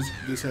 Yeah.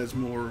 This has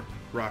more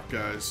rock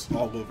guys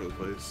all over the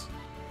place.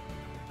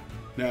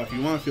 Now, if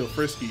you want to feel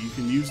frisky, you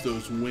can use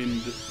those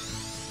wind,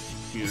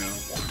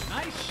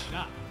 Nice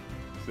shot.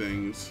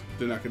 things.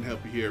 They're not going to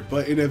help you here.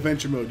 But in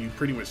adventure mode, you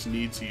pretty much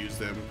need to use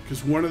them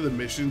because one of the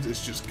missions is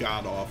just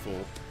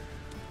god-awful.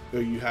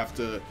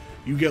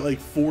 You get like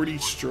 40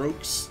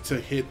 strokes to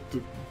hit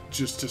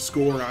just to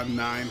score on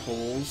 9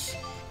 holes,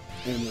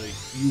 and like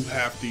you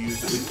have to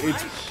use it.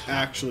 It's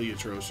actually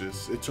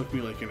atrocious. It took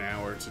me like an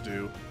hour to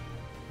do.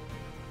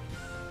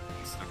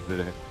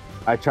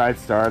 I tried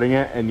starting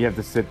it, and you have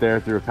to sit there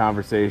through a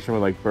conversation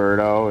with like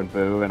Birdo and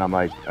Boo, and I'm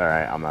like, all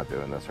right, I'm not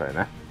doing this right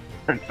now.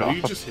 Well,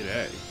 you just hit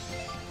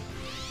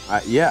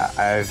A. Yeah,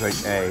 I was like,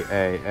 A.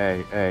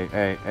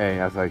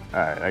 I was like, all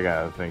right, I got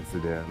other things to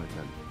do. And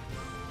then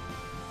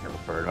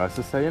Birdo has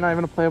to say, you're not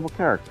even a playable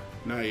character.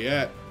 Not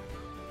yet.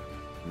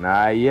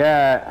 Not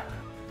yet.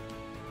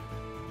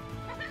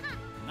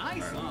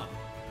 Nice, huh?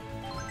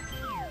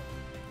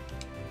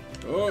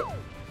 Oh!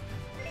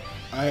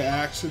 I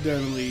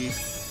accidentally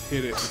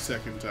hit it the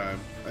second time.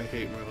 I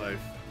hate my life.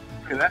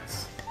 Okay,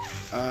 that's...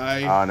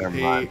 I never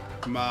hate mind.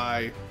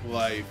 my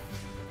life.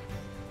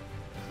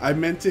 I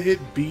meant to hit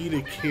B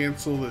to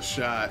cancel the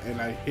shot,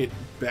 and I hit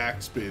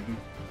backspin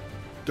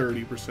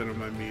 30% of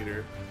my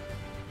meter.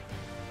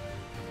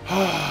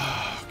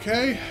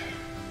 Okay.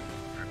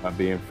 Am I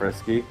being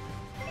frisky?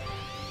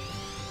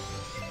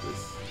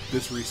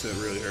 This reset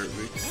really hurt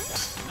me.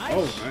 Nice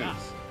Oh, shot.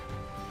 nice.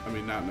 I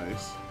mean, not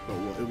nice, but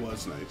it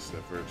was nice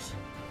at first.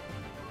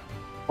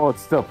 Well,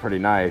 it's still pretty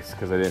nice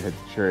because I didn't hit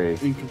the tree.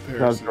 In I was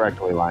comparison.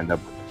 directly lined up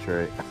with the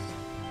tree.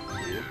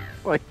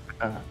 Like,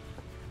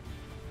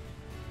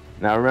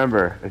 now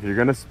remember, if you're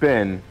gonna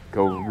spin,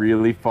 go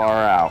really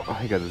far out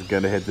because it's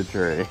gonna hit the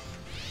tree.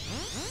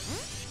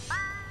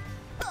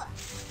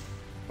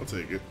 I'll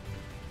take it.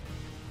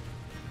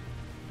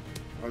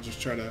 I'll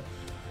just try to...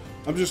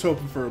 I'm just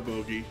hoping for a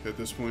bogey at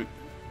this point.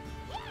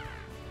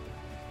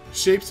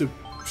 Shapes have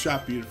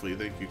shot beautifully.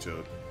 Thank you,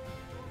 Toad.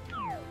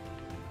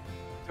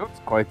 It's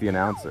quite the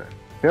announcer.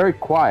 Very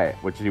quiet,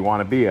 which you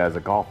want to be as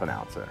a golf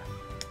announcer.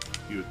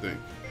 You would think.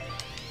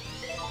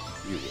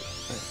 You would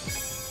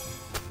think.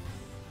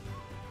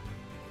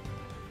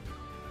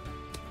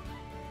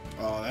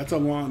 Oh, that's a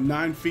long...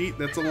 9 feet?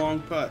 That's a long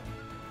putt.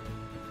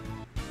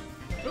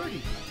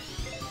 Birdie.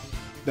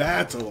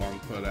 That's a long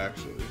putt,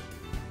 actually.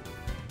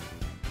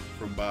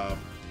 From Bob.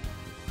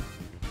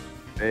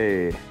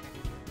 Hey.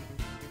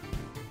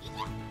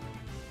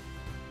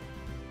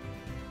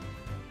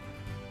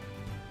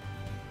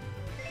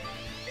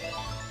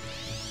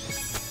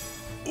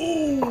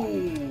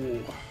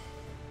 Ooh!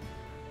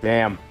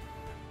 Damn.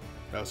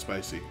 That was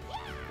spicy.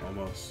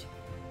 Almost.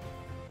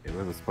 It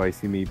was a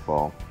spicy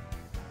meatball.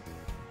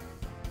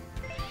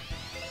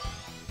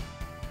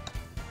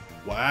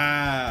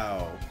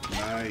 Wow.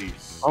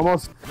 Nice.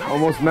 Almost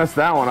messed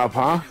that one up,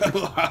 huh?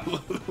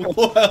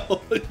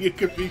 Well, you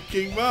could be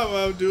King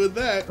Mama. I'm doing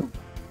that.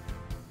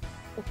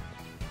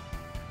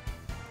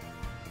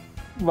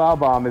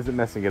 Bob isn't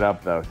messing it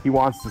up though. He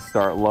wants to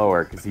start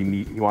lower because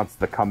he wants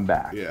to come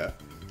back. Yeah.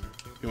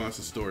 He wants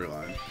a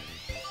storyline.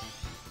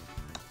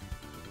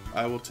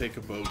 I will take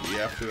a bogey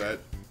after that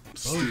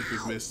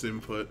stupid missed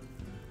input.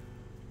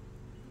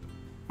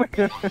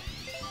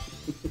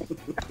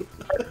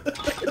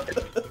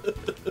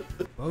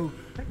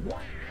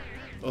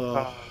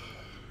 Oh.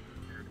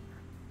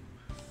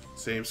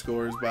 Same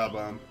score as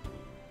Bob-omb.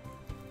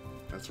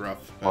 That's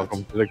rough.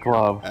 Welcome to the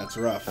club. That's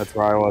rough. That's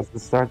where I was to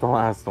start the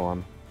last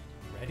one.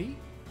 Ready?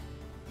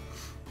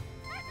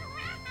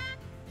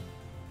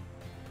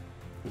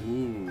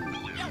 Ooh,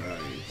 nice.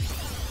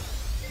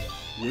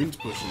 Wind's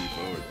pushing me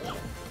forward, though.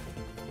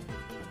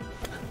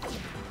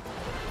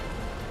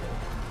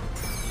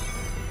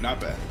 Not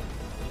bad.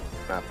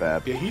 Not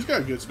bad. Yeah, he's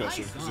got a good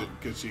special Nice, because huh?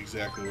 it gets you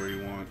exactly where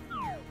you want.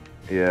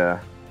 Yeah.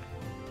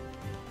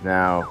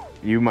 Now,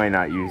 you might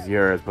not use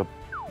yours, but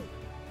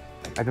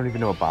I don't even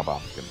know what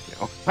Bob-omb's gonna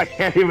do. I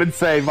can't even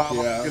say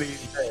Bob-omb's Yeah. gonna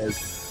use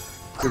his.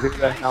 Because who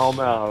the hell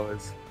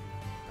knows?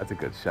 That's a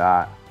good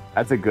shot.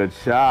 That's a good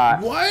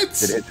shot. What?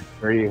 Did it hit the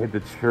tree? Hit the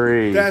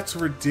tree. That's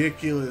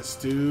ridiculous,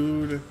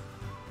 dude.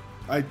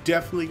 I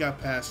definitely got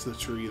past the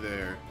tree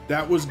there.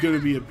 That was going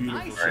to be a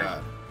beautiful Nice.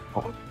 shot.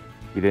 Oh,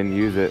 he didn't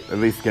use it. At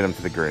least get him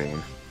to the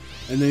green.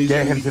 And then he's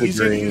Get gonna, him to the he's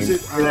gonna green. use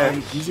it Yeah.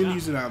 on, he's gonna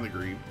use it on the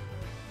green.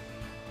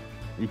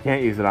 You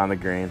can't use it on the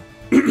green.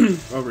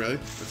 Oh really?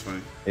 That's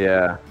funny.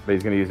 Yeah, but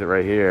he's gonna use it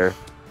right here.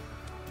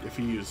 If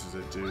he uses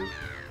it too.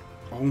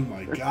 Oh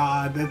my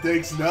god, that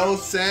makes no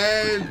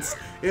sense!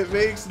 It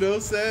makes no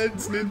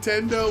sense!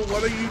 Nintendo,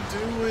 what are you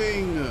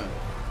doing?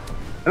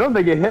 I don't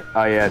think it hit.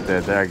 Oh yeah, it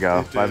did. There you go.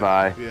 It did. Bye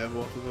bye. Yeah,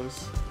 both of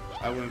us.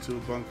 I went into a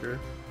bunker.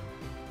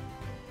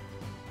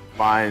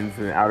 Mine's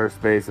in outer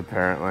space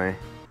apparently.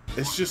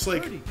 It's just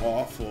like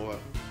awful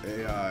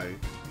AI.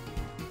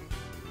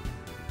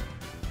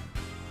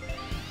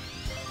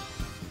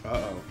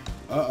 Uh-oh.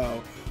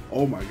 Uh-oh.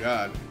 Oh my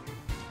god.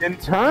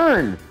 Didn't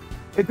turn.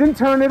 It didn't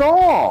turn at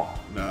all.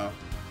 No.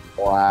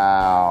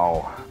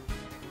 Wow.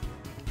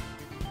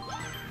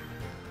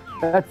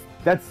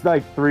 That's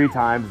like 3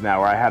 times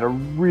now where I had a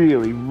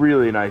really,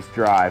 really nice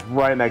drive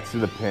right next to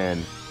the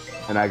pin,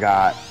 and I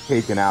got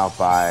taken out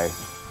by a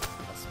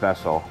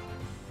special.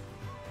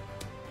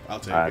 I'll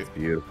take That's it.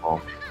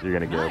 beautiful. You're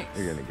gonna Nice.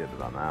 get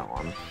it on that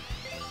one.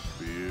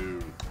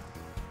 Beautiful.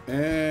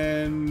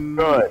 And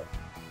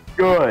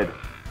Good.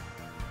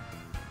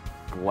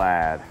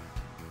 Glad.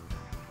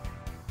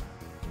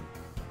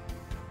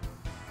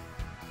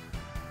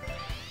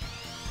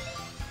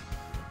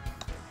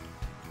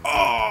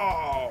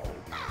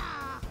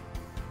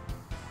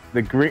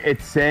 The green,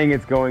 it's saying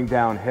it's going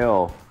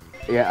downhill.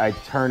 Yeah, I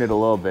turn it a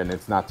little bit and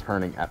it's not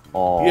turning at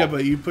all. Yeah,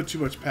 but you put too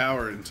much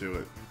power into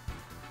it.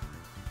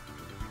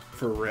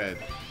 For red.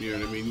 You know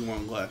what I mean? You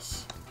want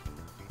less.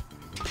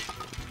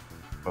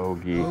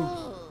 Bogey.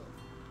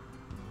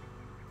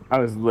 I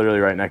was literally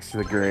right next to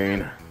the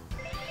green.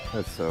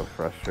 That's so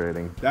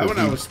frustrating. That one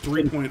I was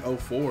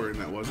 3.04 and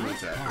that wasn't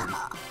attacking.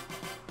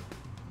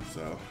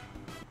 So.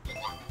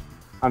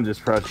 I'm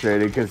just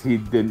frustrated because he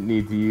didn't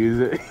need to use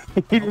it.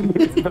 He didn't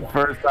use it the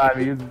first time.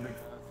 He used it the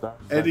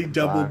second time. Any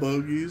double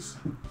bogeys?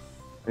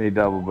 Any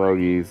double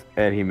bogeys.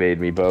 And he made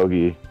me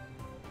bogey.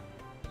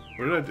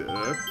 What did I do?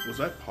 Was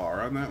I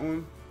par on that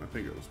one? I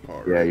think it was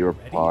par. Yeah, right? you were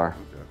par.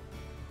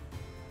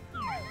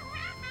 Okay.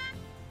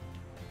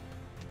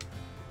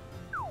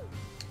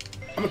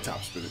 I'm a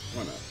top spinner.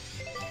 Why not?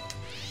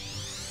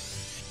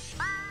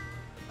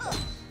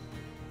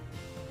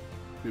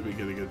 Maybe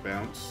get a good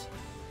bounce.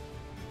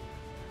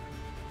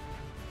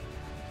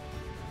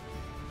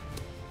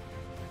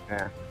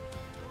 Yeah.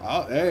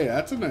 Oh, hey,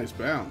 that's a nice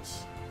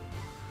bounce.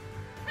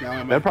 Now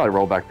I'm They'd probably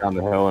roll back down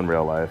the hill in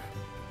real life.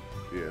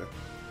 Yeah.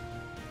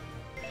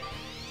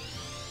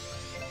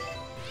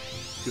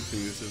 Good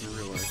thing this isn't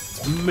real life.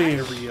 It's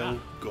Mario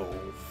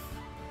Golf.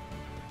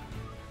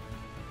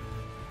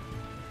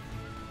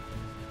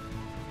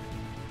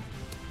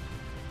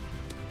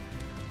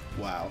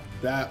 Wow,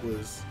 that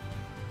was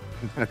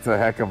That's a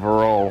heck of a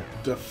roll.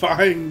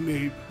 defying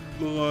the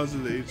laws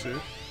of nature.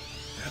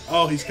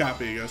 Oh, he's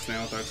copying us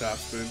now with our top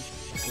spin.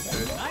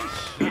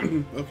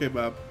 Okay. Okay,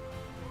 Bob.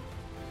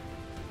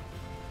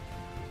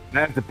 I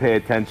have to pay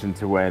attention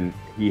to when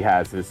he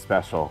has his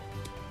special.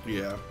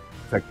 Yeah.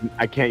 It's like,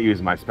 I can't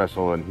use my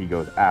special and he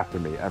goes after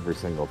me every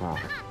single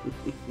time.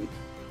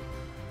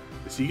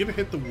 Is he gonna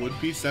hit the wood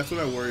piece? That's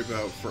what I worry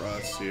about for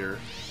us here.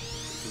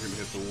 We're gonna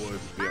hit the wood.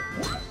 Yep.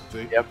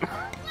 See? Yep.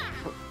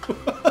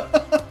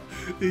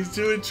 He's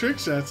doing trick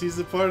shots. He's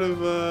a part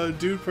of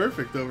Dude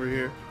Perfect over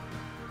here.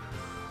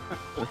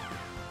 Am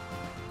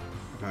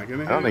I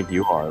gonna hit? I don't think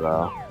you are,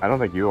 though. I don't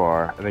think you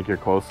are. I think you're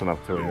close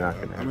enough to it. Yeah, You're not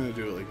gonna I'm gonna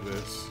do it like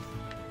this.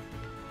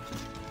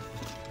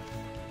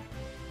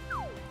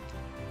 Like,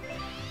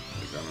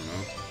 I don't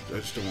know. I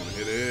just don't want to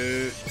hit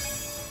it.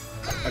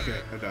 Okay,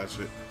 I dodged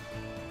it.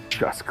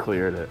 just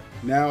cleared it.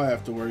 Now I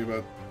have to worry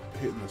about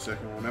hitting the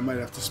second one. I might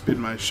have to spin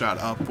my shot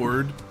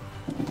upward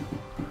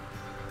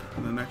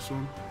in the next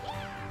one.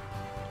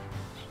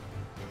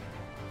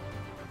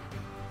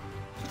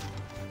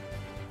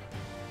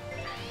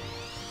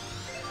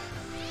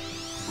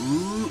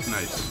 Ooh,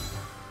 nice.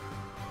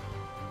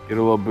 Get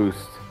a little boost.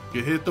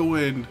 You hit the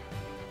wind.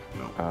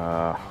 No,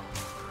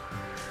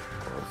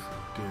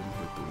 didn't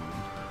hit the wind.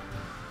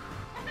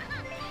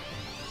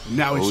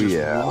 Now he's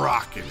just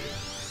rocking it.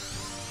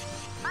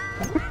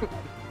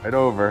 Right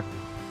over.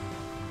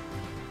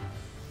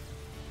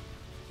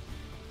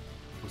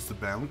 What's the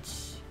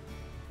bounce?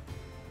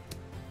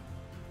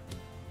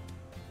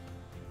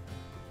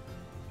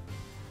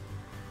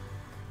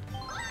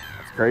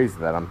 It's crazy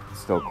that I'm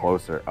still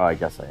closer. Oh, I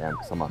guess I am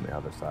because I'm on the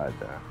other side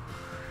there.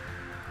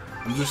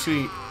 I'm just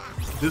saying,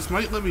 this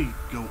might let me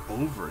go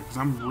over because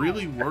I'm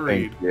really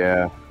worried.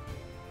 Yeah.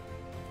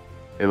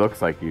 It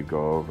looks like you'd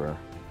go over.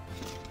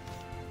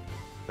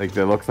 Like,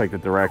 it looks like the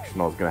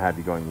directional is going to have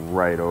you going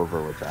right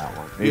over with that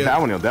one. I mean, that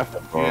one you'll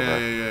definitely go over.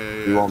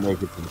 Yeah. You won't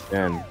make it to the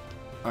pin.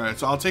 Alright,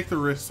 so I'll take the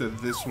risk that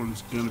this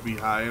one's going to be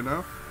high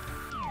enough.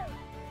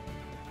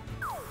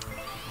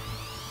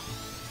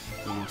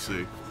 And we'll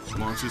see.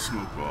 Launch a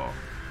smoke ball.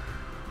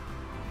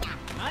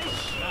 Nice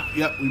shot.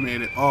 Yep, we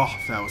made it. Oh,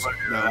 that was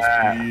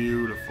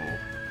beautiful.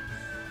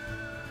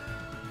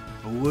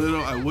 A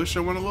little. I wish I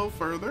went a little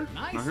further.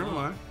 Nice Not gonna one.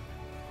 lie.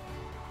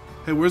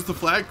 Hey, where's the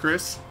flag,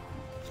 Chris?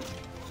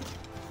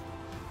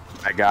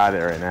 I got it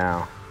right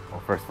now. Well,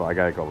 first of all, I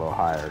got to go a little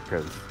higher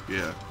because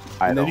Yeah.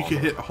 I And then you don't- can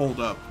hit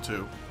hold up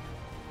too.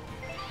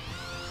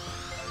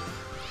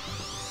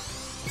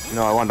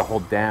 No, I wanted to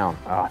hold down.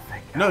 Oh,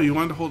 thank God. No, you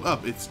want to hold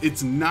up.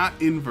 It's not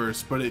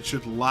inverse, but it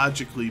should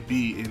logically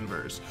be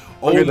inverse.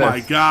 Look Oh at my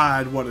this.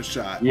 God! What a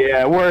shot!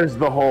 Yeah, where's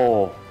the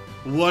hole?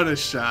 What a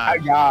shot! I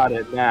got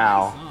it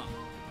now. Huh.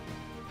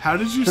 How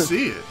did you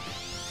see it?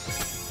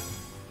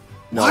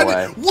 No Why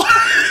way.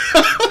 Why?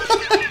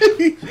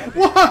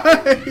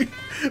 Why?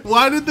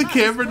 Why did the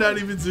camera not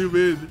even zoom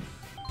in?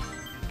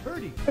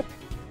 Birdie.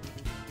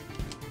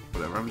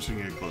 Whatever, I'm just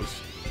gonna get close.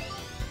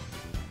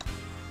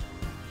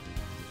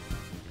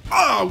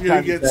 Oh, I'm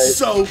gonna get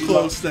so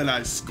close that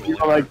I score. You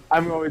know, like,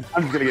 I'm just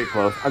gonna get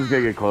close. I'm just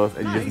gonna get close,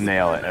 and you just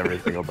nail it every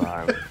single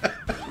time.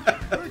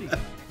 Birdie.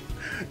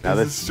 Now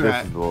It's this a is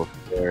strat. a little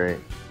scary.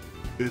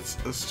 It's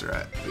a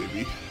strat,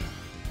 baby.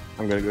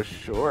 I'm gonna go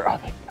short. Oh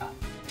my God.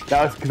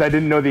 That was because I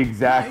didn't know the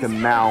exact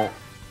amount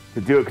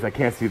to do it because I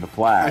can't see the I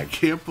flag.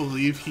 can't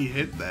believe he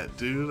hit that,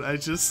 dude.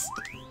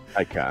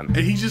 I can. and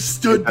he just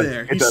stood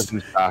there. It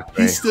doesn't shock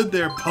me. He stood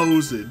there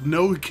posing.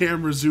 No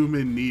camera zoom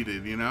in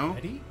needed, you know?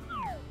 Ready?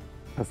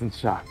 Doesn't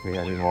shock me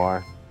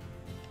anymore.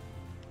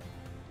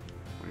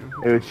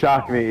 It would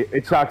shock me.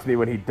 It shocks me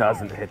when he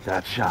doesn't hit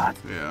that shot.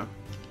 Yeah.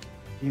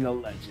 He's a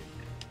legend.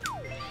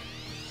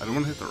 I don't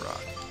want to hit the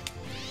rock.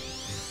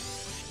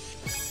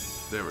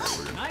 There we go.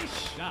 We're good.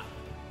 Nice shot.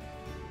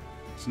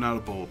 It's not a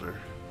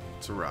boulder.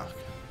 It's a rock.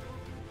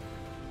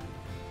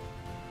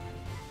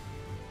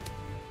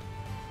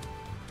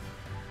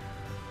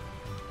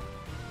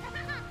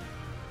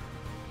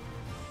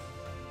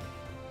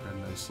 A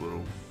nice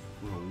little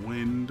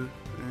wind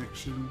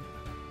action.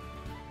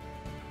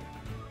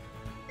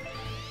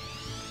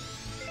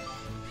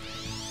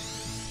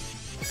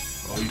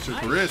 Oh, you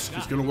took a risk.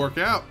 It's gonna work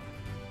out.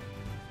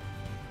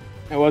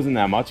 It wasn't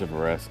that much of a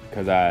risk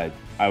because I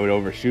would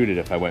overshoot it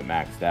if I went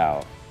maxed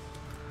out.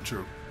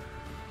 True.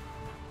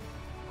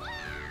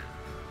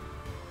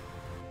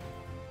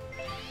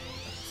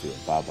 Let's see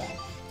what Baba.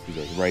 He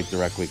goes right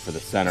directly for the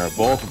center of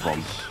both of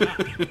them.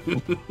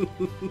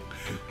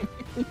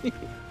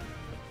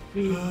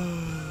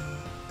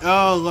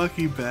 Oh,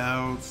 lucky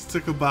bounce.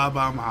 Took a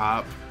bomb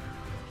hop.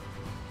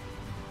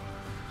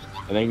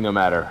 I think no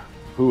matter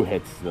who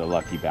hits the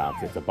lucky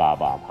bounce, it's a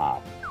bomb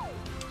hop.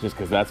 Just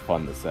because that's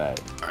fun to say.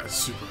 Alright,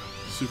 super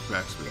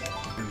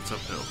backspin. And it's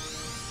uphill.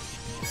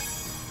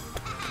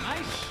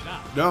 Nice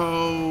shot.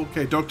 No,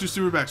 okay, don't do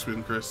super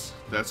backspin, Chris.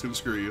 That's gonna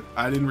screw you.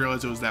 I didn't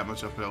realize it was that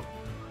much uphill.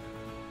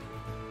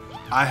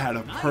 I had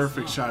a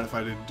perfect shot if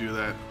I didn't do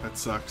that. That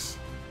sucks.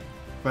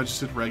 If I just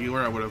did regular,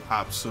 I would have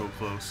hopped so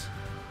close.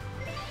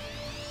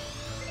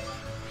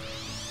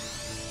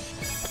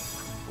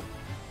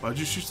 Why'd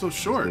you shoot so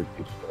short?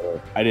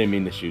 I didn't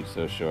mean to shoot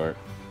so short.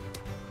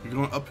 You're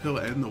going uphill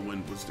and the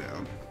wind was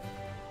down.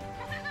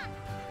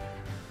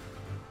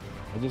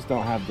 I just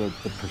don't have the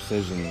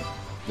precision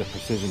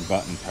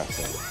button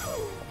pressing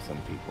of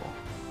some people.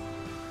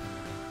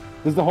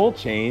 Does the hole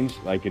change,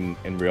 like in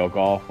real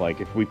golf? Like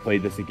if we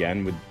played this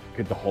again,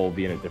 could the hole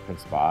be in a different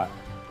spot?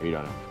 Or you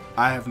don't know?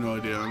 I have no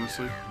idea,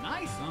 honestly.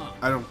 Nice, huh?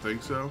 I don't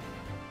think so.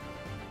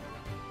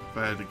 If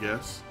I had to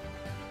guess.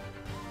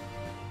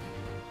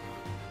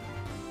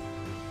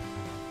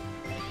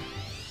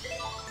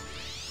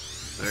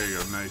 There you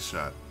go, nice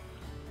shot.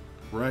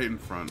 Right in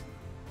front.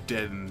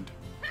 Deadened.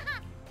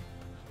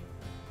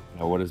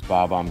 Now what is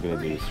Bob I'm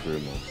gonna do to screw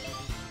me?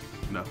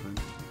 Nothing.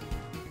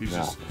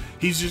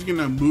 He's just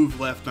gonna move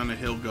left on a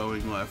hill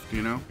going left,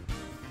 you know?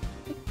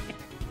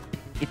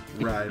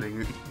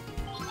 Riding it.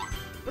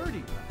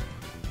 Birdie.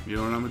 You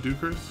know what I'm gonna do,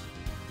 Chris?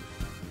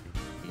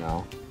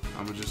 No.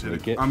 I'm gonna just hit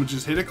it. I'm gonna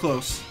just hit it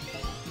close.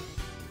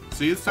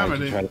 See, this time I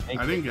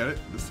didn't get it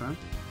this time.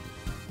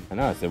 I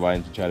know. I said, why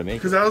didn't you try to make it?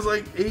 Because I was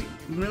like 8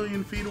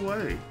 million feet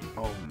away.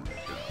 Oh my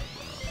god,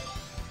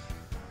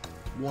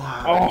 Bob.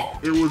 Wow. Oh.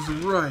 It was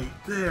right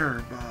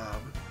there,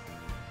 Bob.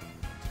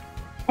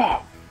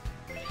 Bob.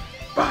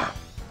 Bob.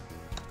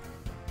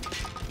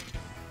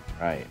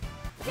 Right.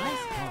 Nice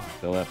par.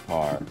 Still at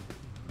par.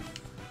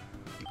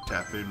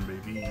 Tap in,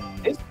 baby.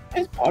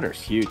 His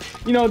putter's huge.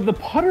 You know, the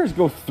putters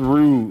go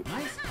through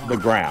Nice par. the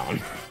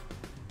ground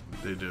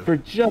They do. for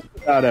just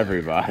about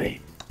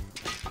everybody.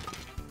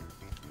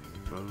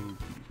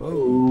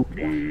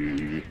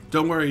 Bogey.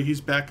 Don't worry,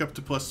 he's back up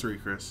to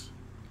 +3, Chris.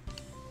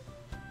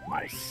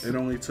 Nice. It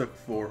only took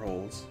 4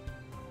 holes.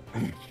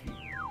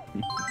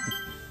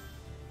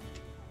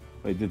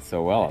 They did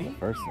so well on the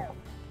first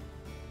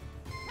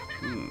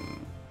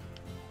one.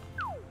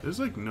 There's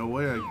like no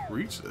way I can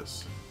reach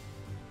this.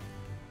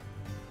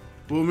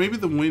 Well, maybe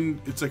the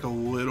wind, it's like a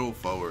little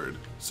forward.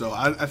 So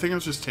I think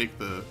I'll just take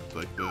the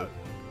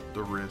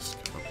risk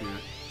up here.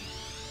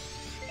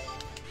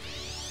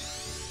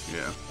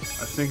 Yeah,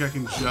 I think I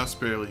can just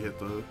barely hit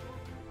the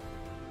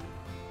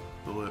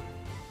lip.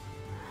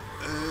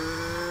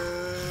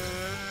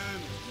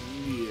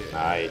 Yeah.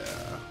 Nice.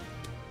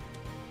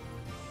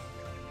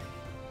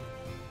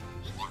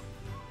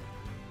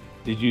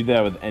 Did you do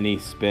that with any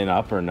spin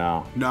up or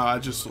no? No, I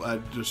just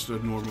a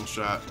normal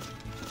shot.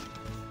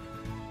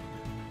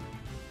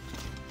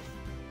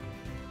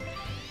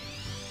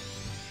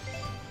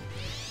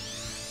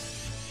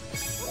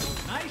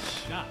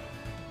 Nice shot.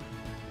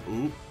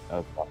 Ooh, That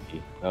was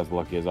lucky. That was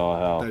lucky as all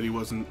hell. that he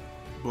wasn't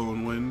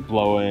blowing wind.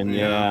 Blowing,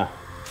 Yeah. yeah.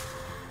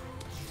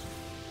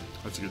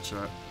 That's a good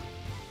shot.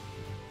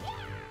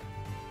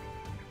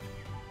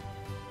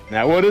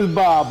 Now what does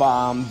Bob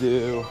Bomb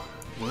do?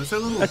 What is that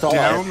little That's all I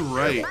down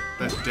right?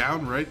 That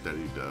down right that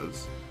he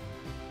does.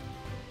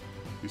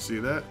 You see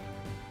that?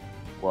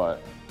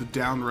 What? The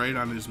down right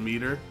on his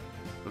meter.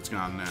 What's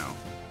gone now?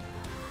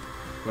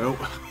 Well,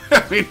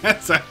 I mean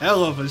that's a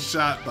hell of a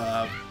shot,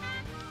 Bob.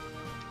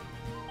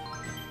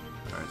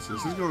 Alright, so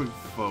this is going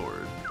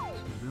forward. So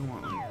we don't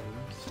want like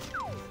this.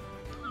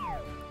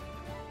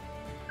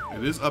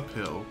 It is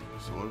uphill,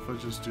 so what if I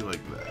just do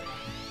like that?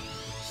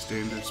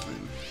 Standard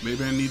spin.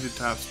 Maybe I need a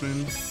top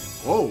spin.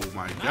 Oh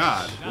my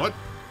god, what?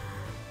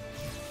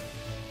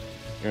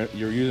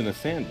 You're using a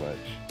sand wedge.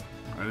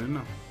 I didn't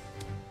know.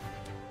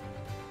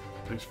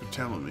 Thanks for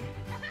telling me.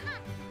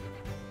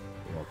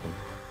 You're welcome.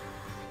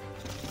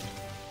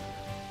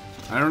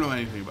 I don't know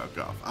anything about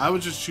golf. I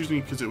was just choosing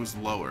it because it was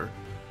lower.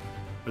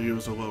 Like it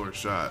was a lower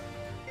shot.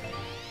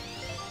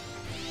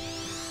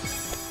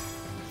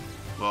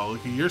 Well,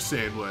 look at your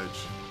sand wedge.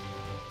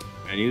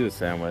 I use a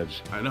sand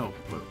wedge. I know,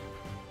 but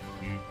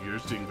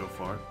Yours didn't go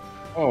far.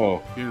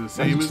 Oh. You're the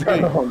same as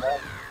me.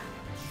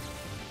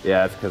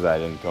 Yeah, it's because I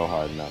didn't go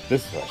hard enough.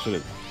 This is what I should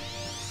have.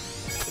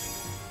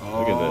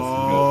 Look at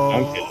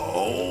this.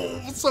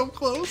 Oh, so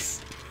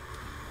close.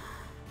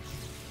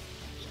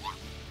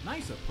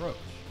 Nice approach.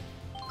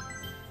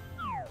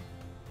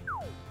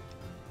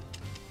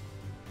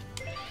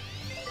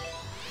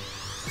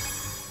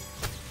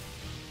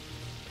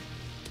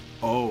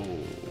 Oh,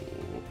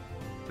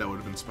 that would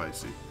have been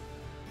spicy.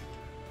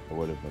 It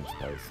would have been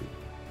spicy.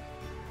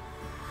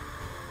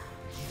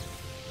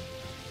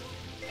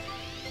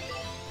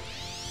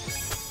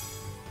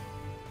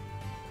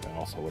 That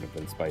also would have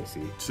been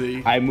spicy.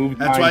 See, I moved.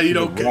 that's mine why you to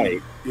don't the get.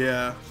 right.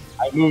 Yeah,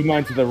 I moved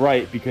mine to the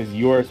right because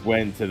yours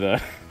went to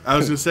the. I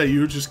was gonna say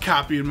you were just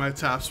copying my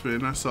top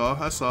spin. I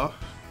saw.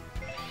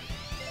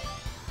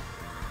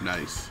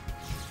 Nice.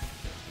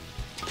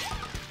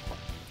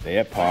 Stay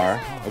at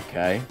par.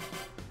 Okay.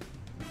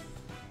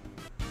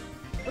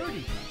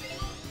 Birdie.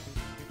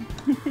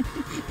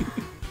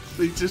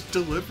 They just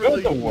You know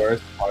deliberately. what the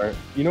worst part?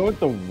 You know what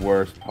the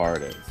worst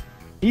part is?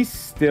 He's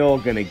still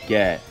gonna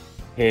get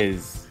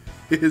his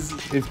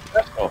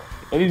special,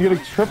 and he's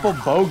gonna triple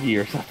bogey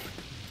or something.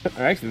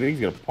 Or actually, I think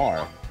he's gonna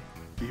par.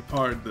 He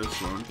parred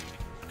this one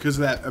because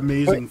of that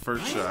amazing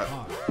first Nice shot.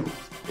 par.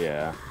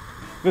 Yeah,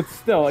 but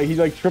still, he's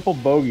like triple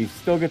bogey.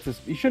 Still gets his.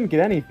 He shouldn't get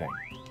anything.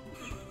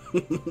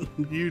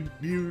 You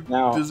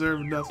Now, deserve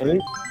An, nothing.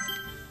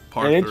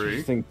 Par an 3.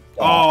 interesting.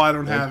 Oh, I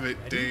don't an- have it.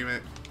 Damn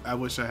it. I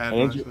wish I had An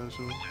my inter-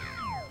 special.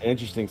 An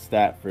interesting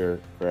stat for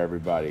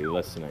everybody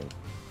listening.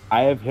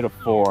 I have hit a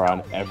 4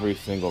 on every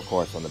single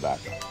course on the back.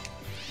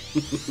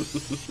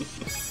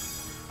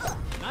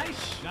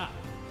 Nice shot.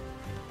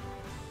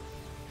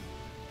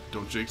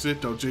 Don't jinx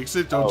it. Don't jinx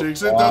it. Don't Oh,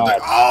 jinx it. God.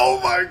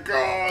 Oh my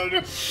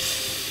god.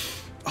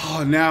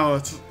 Oh, now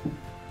it's.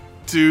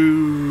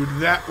 Dude,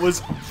 that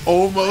was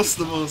almost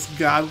the most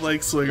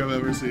godlike swing I've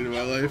ever seen in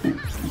my life.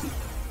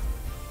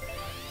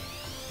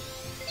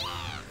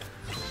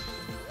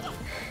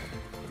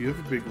 You have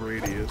a big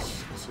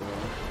radius, so.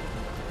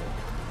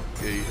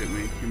 Yeah, you hit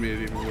me. You made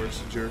it even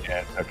worse, you jerk.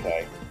 Yeah,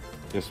 okay.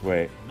 Just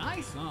wait.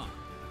 Nice on.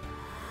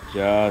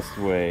 Just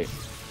wait.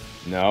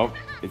 Nope.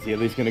 Is he at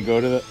least gonna go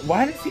to the?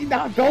 Why does he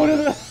not go to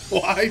the?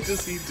 Why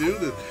does he do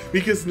this?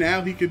 Because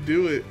now he could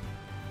do it.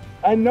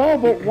 I know,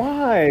 but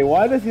why?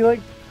 Why does he like?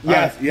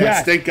 Yes,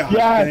 yes, thank God.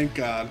 Yes, Thank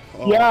God.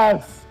 Oh,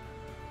 yes.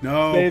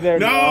 No. Stay there.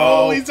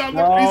 No, he's on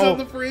the no. he's on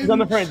the fringe. He's on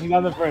the fringe. He's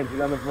on the fringe. He's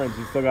on the fringe.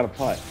 He's still got a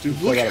putt. Dude, He's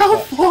still look got a how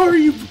putt. far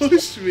you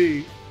pushed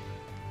me.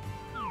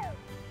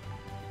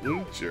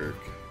 What a jerk.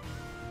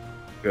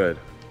 Good.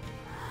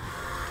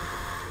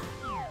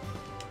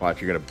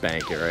 Watch, you're gonna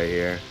bank it right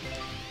here.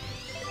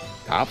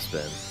 Top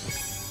spin.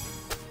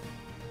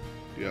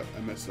 Yep,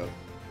 I messed up.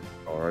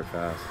 All right,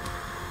 fast.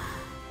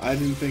 I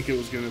didn't think it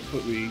was going to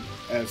put me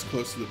as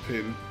close to the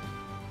pin,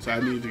 so I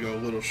needed to go a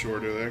little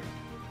shorter there.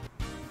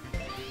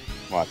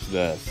 Watch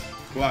this.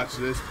 Watch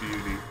this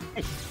beauty.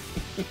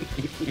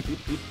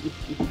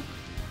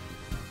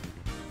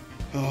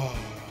 Oh.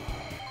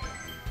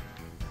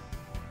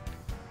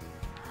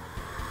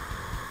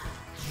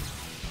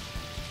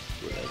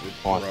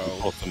 Watch Whatever, me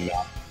pull bro. some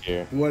magic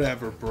here.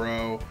 Whatever,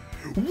 bro.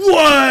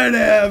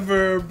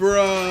 Whatever,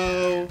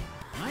 bro.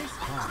 Nice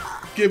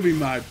par. Give me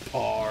my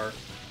par.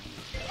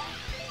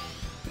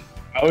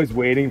 I was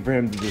waiting for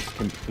him to just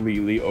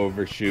completely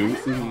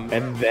overshoot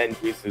and then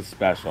use his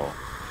special.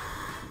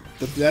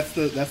 That's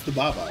the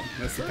Bob-on.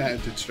 That's the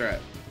patented strat.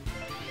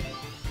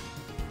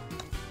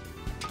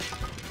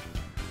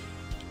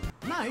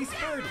 Nice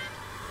birdie.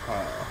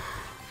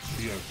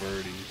 You got a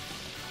birdie.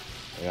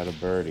 I got a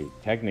birdie.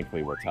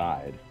 Technically, we're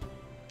tied.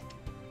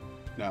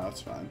 No,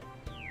 it's fine.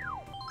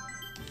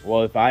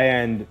 Well, if I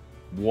end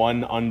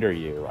one under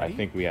you, I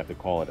think we have to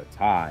call it a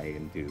tie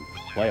and do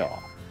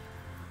playoff.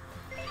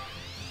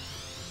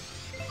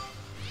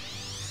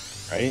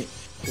 Right?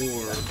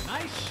 Or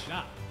Nice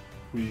shot.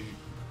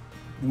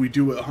 we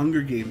do it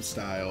Hunger Games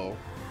style.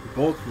 We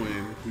both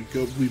win.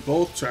 We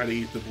both try to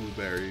eat the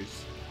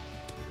blueberries.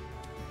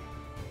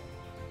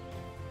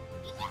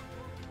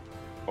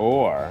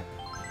 Or,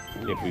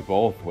 if we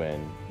both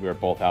win, we're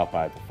both out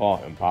by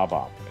default and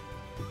Bob-on.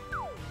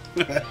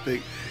 I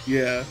think,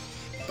 yeah,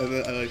 I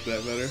like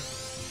that better.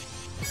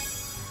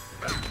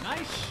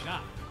 Nice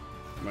shot.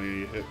 Am I gonna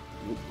get hit?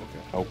 Oop, okay.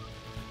 Oh,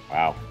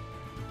 wow.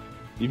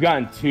 You've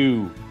gotten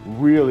two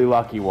really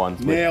lucky ones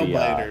with Nail the,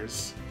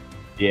 biters.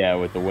 yeah,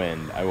 with the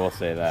wind. I will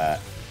say that.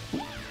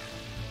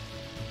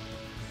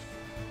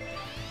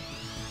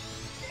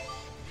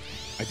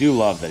 I do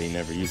love that he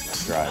never used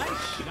his driver.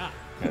 Nice shot.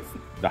 That's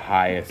the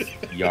highest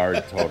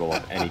yard total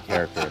of any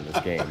character in this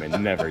game,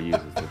 and never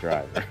uses the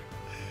driver.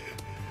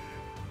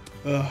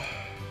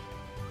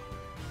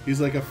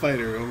 He's like a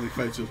fighter who only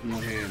fights with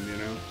one hand, you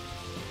know?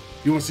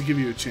 He wants to give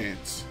you a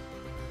chance.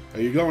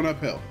 You're going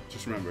uphill,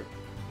 just remember.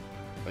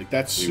 Like,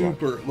 that's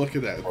super, look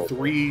at that.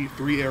 Three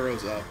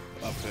arrows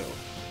uphill.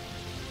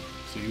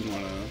 So you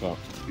want to, So,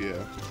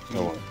 yeah.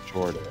 go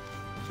shorter.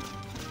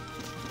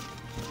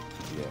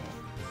 Yeah.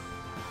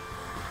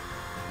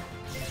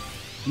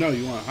 No,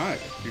 you want higher.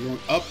 You're going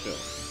uphill.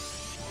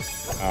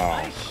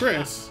 Oh,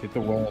 Chris. hit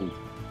the wind.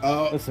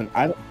 Oh, Listen,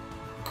 I don't.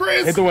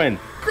 Chris. Hit the wind.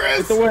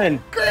 Chris. Hit the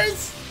wind.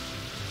 Chris.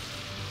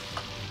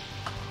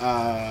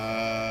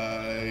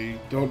 I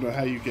don't know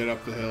how you get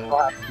up the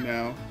hill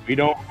now. We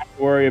don't have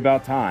to worry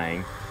about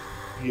tying.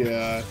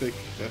 Yeah, I think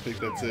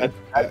that's it.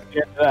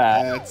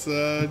 That's That's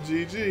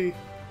GG.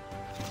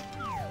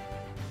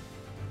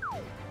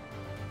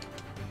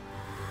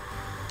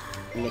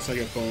 Unless I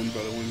get boned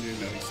by the wind here.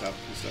 No, he stopped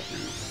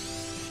reading.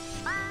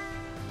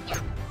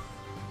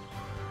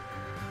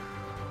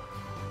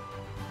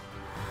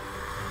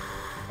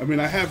 I mean,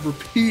 I have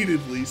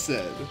repeatedly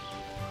said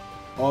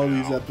all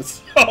these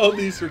episodes, all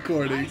these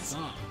recordings,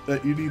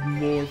 that you need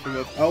more from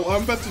us. Oh,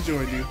 I'm about to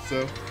join you,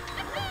 so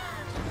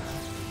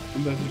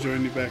I'm about to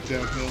join you back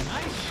downhill.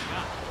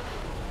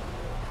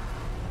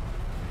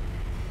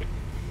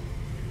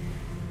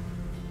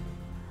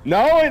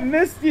 No, it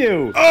missed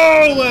you.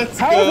 Oh, let's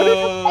How is it even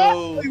go!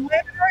 possible? It landed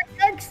right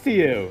next to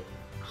you.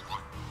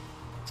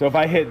 So if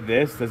I hit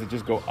this, does it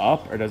just go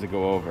up or does it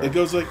go over? It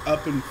goes like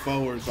up and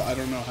forward, but I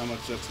don't know how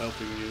much that's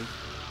helping you.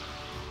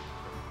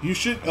 You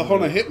should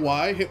hold on. Hit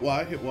Y, hit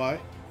Y, hit Y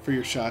for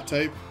your shot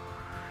type.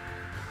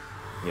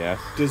 Yes.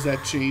 Does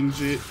that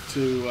change it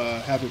to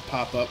have it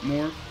pop up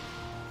more?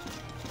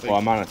 Like, Well,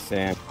 I'm on a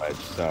sand ledge,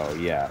 so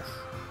yes.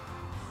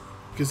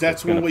 because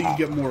that's it's gonna one way you pop.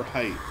 get more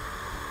height.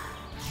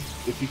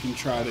 If you can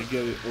try to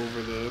get it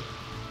over the,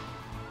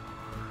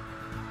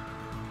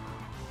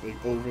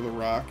 like over the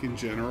rock in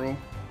general,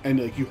 and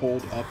like you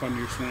hold up on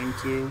your swing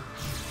too.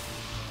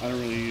 I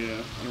don't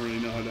really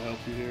know how to help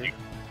you here.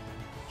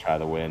 Try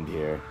the wind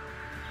here.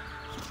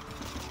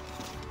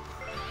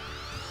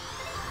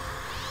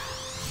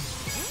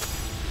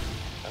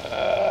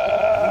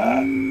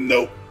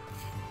 Nope.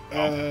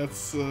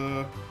 That's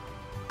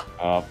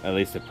Oh, at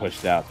least it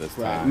pushed out this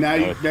right. time. Now So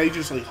you it's-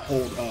 just like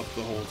hold up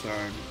the whole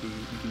time. You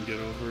can get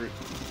over it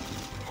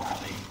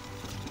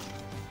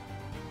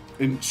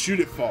and shoot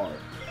it far.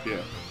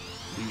 Yeah,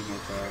 you need more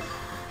power.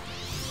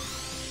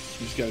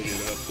 You just gotta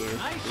get up there.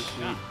 Nice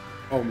shot.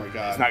 Oh my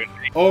god. It's not gonna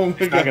make it. Oh my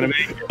It's god. not gonna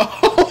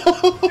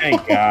make it.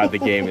 Thank God the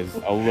game is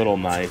a little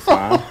nice,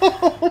 huh?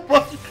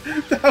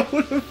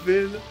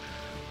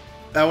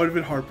 That would have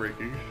been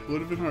heartbreaking.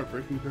 Would have been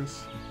heartbreaking,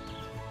 Chris.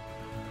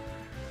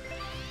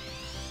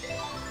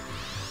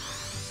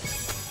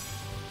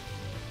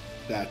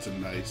 That's a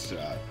nice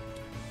shot.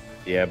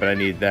 Yeah, but I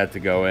need that to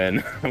go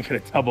in. I'm gonna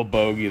double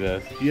bogey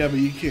this. Yeah, but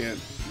you can't,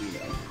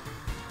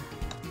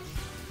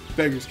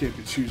 beggars can't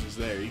be choosers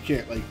there. You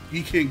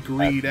can't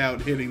greed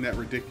out hitting that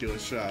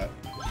ridiculous shot.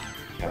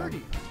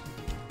 Birdie.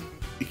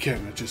 You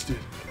can, I just did.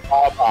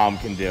 Bob Bomb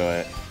can do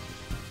it.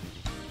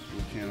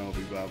 We can't all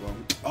be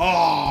Bob-on.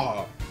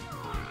 Oh!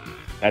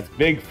 That's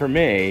big for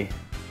me.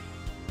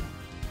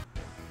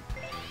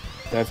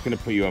 That's gonna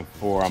put you on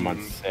 4. I'm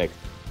on 6.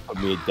 Put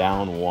me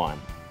down 1.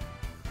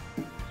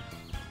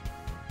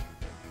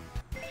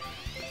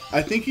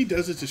 I think he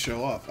does it to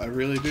show off. I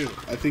really do.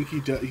 I think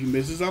he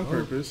misses on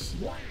purpose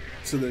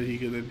so that he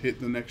can then hit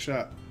the next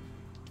shot.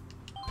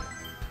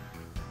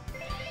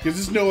 Because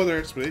there's no other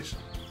explanation.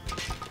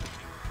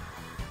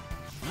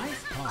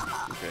 Nice call.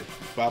 Okay,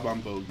 Bob on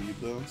bogey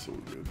though, so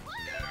we're good.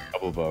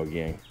 Double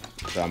bogeying.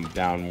 So I'm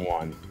down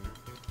 1.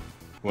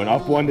 Went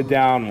up 1 to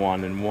down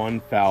 1 in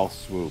one foul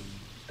swoop.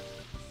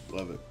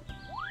 Love it.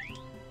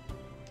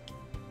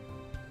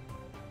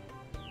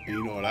 And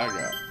you know what I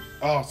got?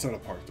 Oh, it's not a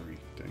par 3.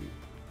 Dang it.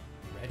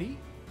 Ready?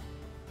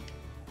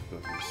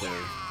 Doesn't say.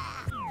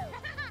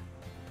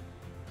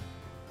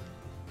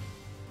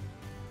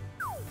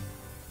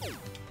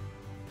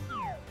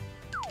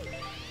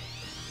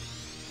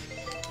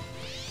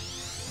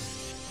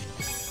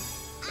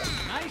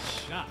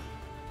 Nice shot.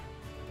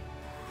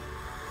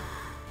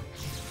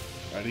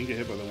 I didn't get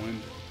hit by the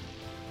wind.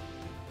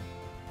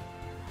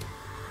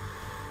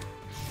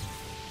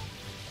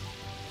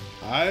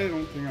 I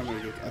don't think I'm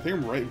gonna get. I think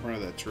I'm right in front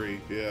of that tree.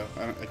 Yeah,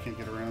 I can't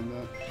get around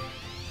that.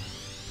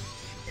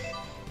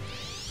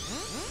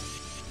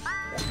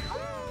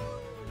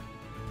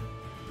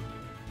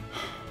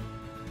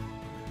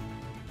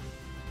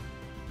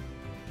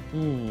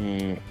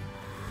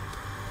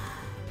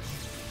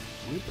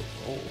 Look at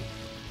the roll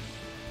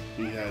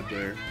he had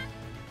there.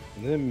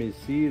 Let me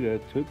see the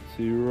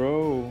Tootsie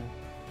Roll.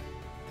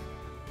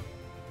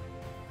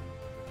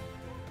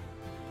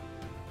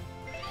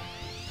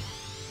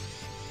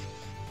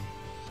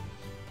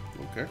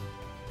 Okay.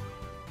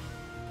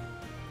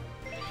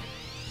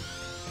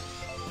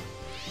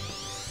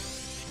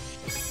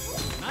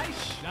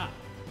 Nice shot.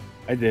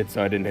 I did,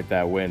 so I didn't hit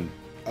that wind.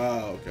 Oh,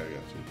 okay, I got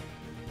you.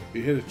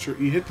 You hit a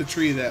tree. You hit the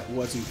tree that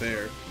wasn't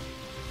there.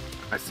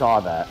 I saw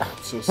that.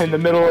 So In the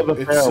stupid. middle of the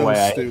It's so fairway,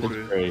 I hit the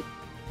stupid. tree.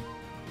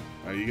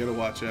 Alright, you gotta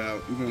watch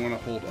out. You may want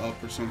to hold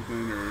up or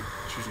something, or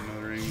choose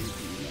another angle.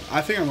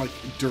 I think I'm like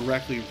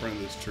directly in front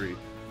of this tree,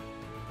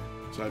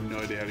 so I have no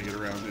idea how to get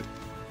around it.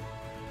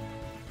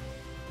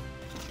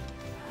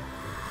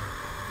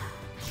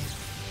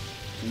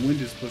 The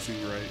wind is pushing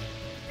right.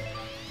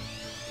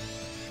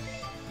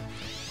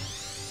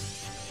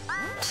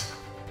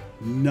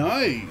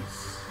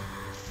 Nice.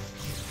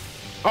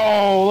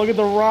 Oh, look at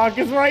the rock.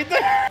 It's right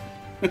there.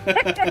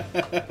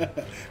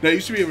 Now you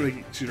should be able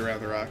to shoot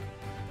around the rock.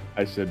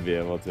 I should be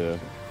able to.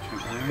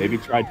 Maybe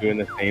try doing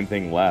the same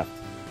thing left.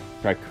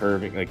 Try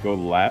curving, like go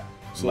left,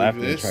 So left,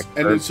 like this, try and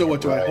then curving so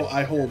what do right.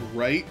 I hold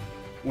right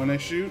when I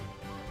shoot?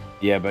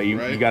 Yeah, but you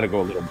Right? got to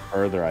go a little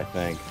further, I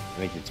think. I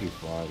think you're too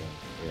far then.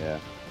 Yeah.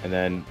 And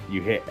then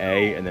you hit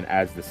A, and then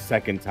as the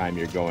second time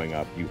you're going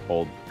up, you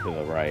hold to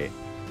the right.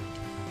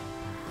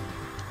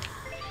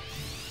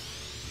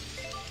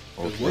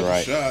 Hold It was to the worth a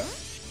right.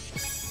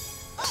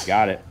 shot. You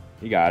got it.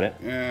 You got it.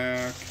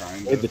 Yeah,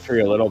 kind Hit the of.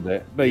 tree a little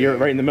bit, but you're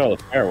Yeah. right in the middle of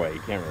the fairway. You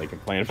can't really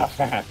complain about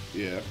that.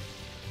 Yeah,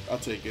 I'll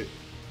take it.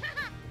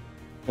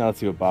 Now let's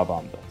see what Bob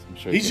Omb does. I'm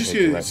sure He's he just can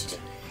hit gonna, the rest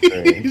of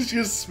the tree. he's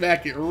just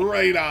smack it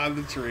right on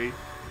the tree.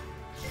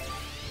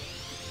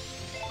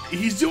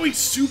 He's doing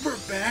super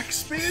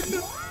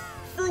backspin?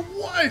 For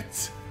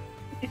what?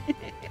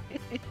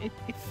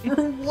 For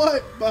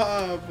what,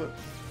 Bob?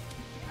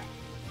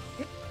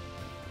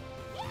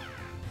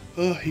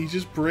 Ugh, he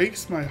just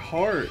breaks my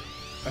heart.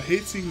 I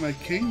hate seeing my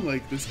king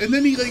like this. And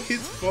then he like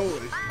hits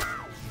forward.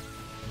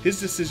 His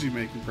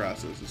decision-making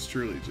process is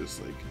truly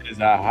just like... It's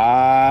a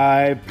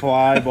high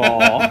fly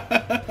ball.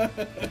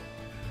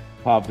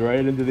 Popped right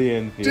into the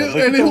infield. Dude, Look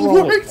and at it the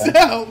roll. works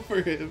out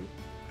for him.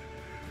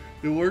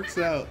 It works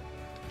out.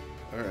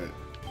 Alright.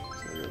 So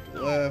I got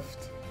the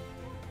left.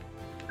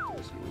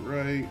 Let's go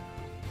right.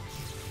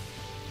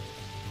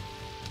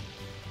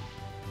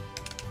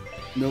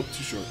 Nope,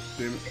 too short.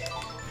 Damn it.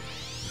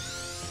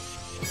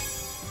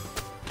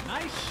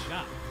 Nice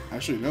shot.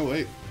 Actually, no,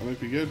 wait. I might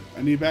be good.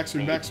 I need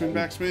backspin, backspin,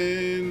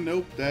 backspin.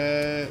 Nope,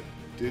 that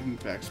didn't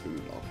backspin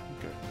at all.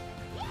 Okay.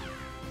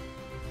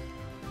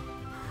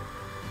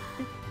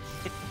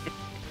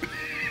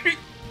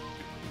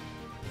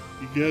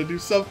 You gotta do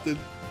something.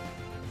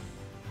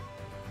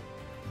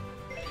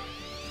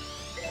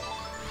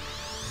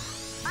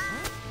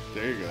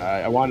 There you go.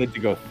 I wanted to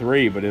go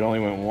 3, but it only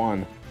went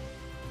 1.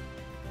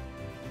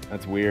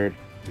 That's weird.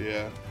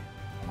 Yeah.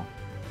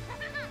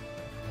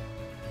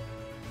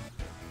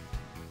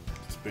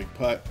 It's a big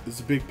putt.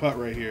 It's a big putt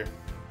right here.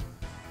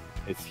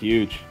 It's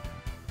huge.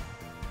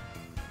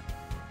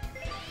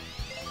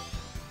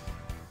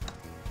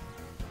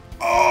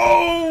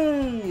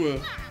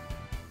 Oh!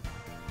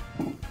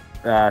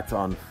 That's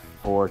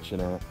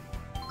unfortunate.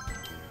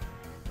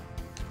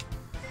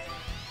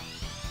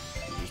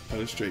 Just put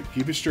it straight.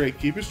 Keep it straight.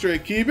 Keep it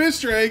straight. Keep it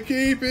straight.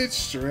 Keep it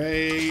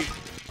straight.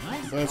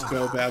 Nice Let's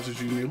ball. go, Bowser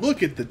Jr.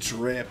 Look at the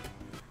drip.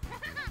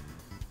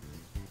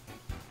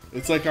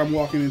 It's like I'm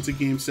walking into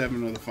Game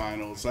 7 of the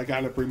finals. I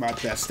gotta bring my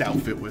best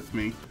outfit with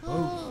me.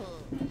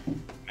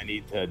 I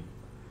need to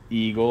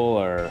eagle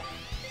or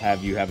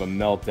have you have a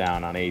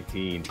meltdown on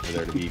 18 for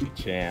there to be a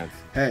chance.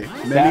 Hey,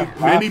 That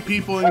many rock-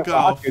 people in that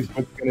golf. rock is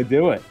what's gonna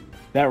do it.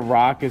 That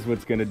rock is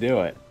what's gonna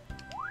do it.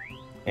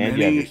 And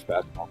you have your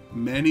special.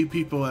 Many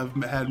people have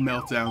had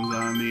meltdowns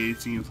on the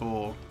 18th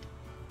hole.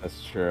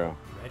 That's true.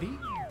 Ready?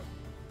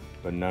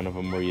 But none of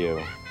them were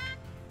you.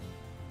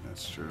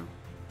 That's true.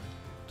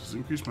 Does it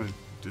increase my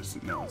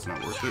distance? No, it's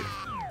not worth it.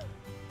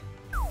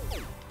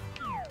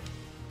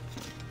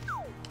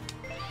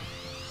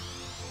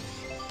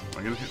 Am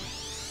I gonna hit?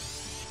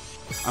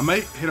 I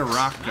might hit a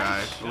rock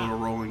guy, a little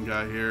rolling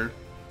guy here.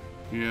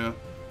 Yeah.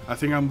 I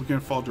think I'm gonna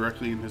fall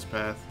directly in his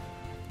path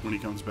when he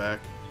comes back.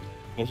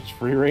 It's just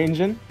free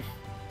ranging.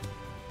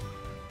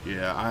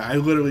 Yeah, I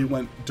literally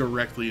went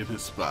directly in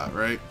his spot,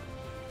 right?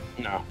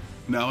 No.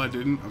 No, I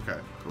didn't? Okay,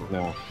 cool.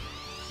 No.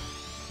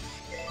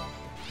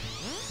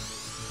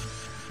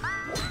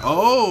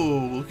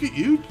 Oh, look at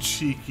you,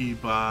 cheeky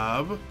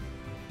Bob.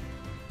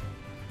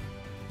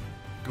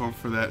 Going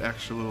for that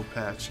extra little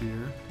patch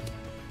here.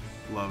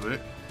 Love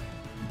it.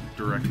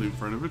 Directly in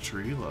front of a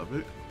tree. Love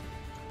it.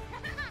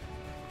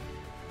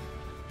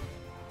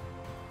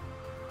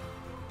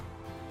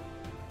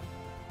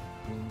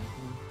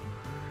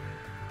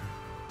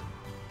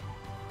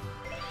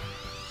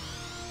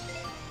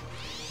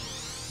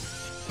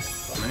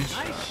 Nice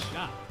shot. Nice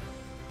shot.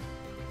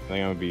 I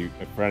think I'm gonna be in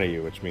front of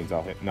you, which means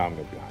I'll hit. No, I'm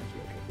gonna be behind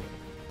you.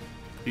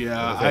 Okay,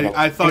 Yeah,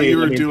 I thought you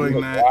were doing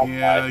that.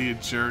 Yeah, you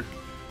jerk.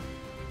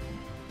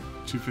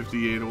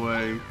 258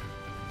 away.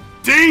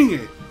 Dang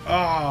it!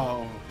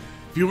 Oh.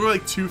 If you were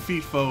like 2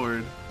 feet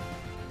forward,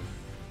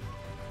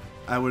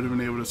 I would have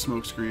been able to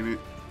smoke screen it.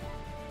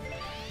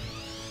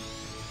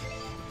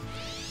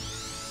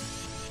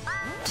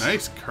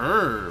 Nice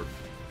curve.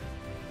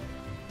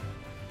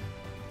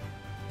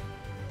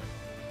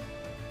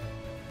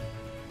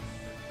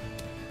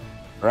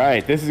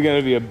 Right, this is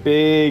gonna be a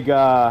big,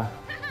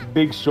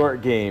 big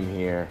short game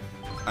here.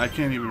 I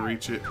can't even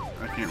reach it.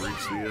 I can't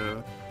reach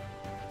the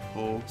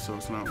hole, so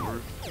it's not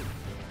worth.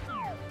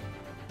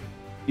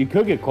 You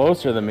could get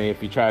closer than me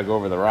if you try to go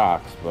over the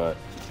rocks, but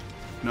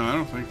No, I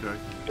don't think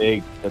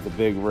I. that's a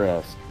big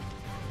risk.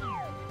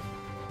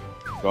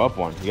 Go up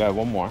one. You got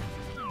one more.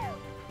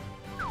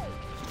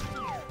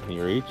 Can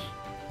you reach?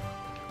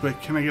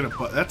 But can I get a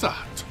butt? That's a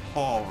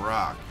tall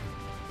rock.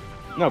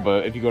 No,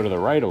 but if you go to the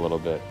right a little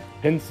bit.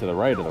 pin's to the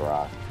right of the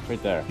rock.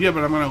 Right there. Yeah,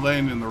 but I'm gonna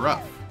land in the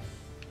rough.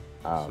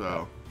 Oh,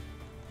 So.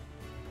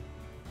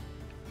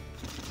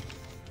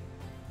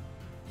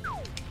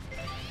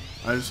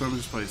 I'm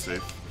just play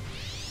safe.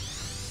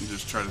 You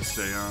just try to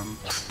stay on.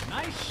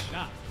 Nice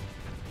shot.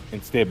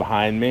 and stay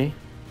behind me.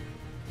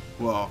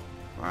 Well,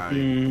 I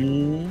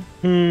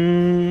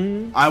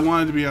Mm-hmm.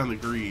 wanted to be on the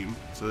green,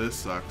 so this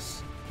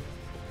sucks.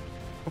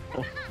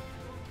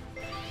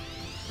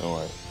 Don't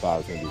worry, thought I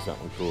was gonna do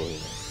something cool here.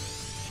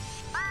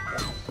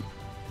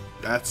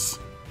 That's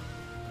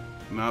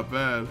not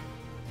bad.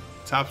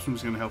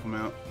 Topswim's gonna help him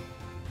out.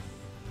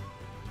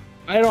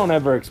 I don't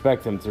ever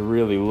expect him to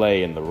really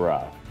lay in the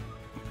rough.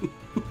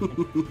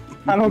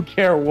 I don't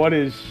care what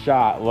his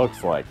shot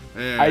looks like.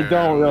 There I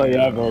don't really we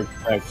go. ever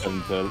expect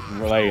him to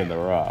lay in the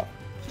rough.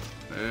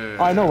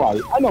 There. I know why.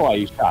 I know why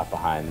you shot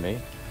behind me.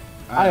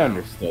 I have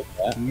understood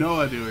that.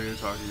 No idea what you're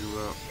talking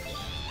about.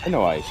 I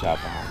know why you shot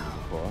behind me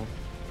before.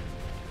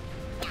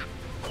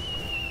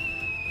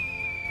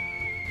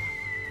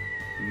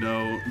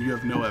 No, you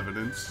have no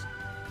evidence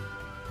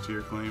to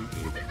your claim.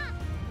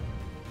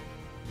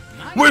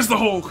 Nice. Where's the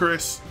hole,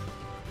 Chris?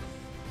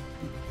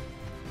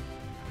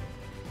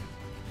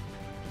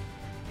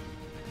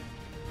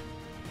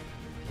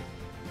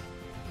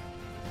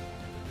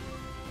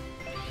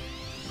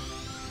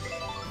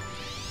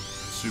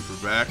 Super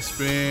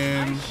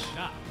backspin. Nice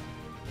shot.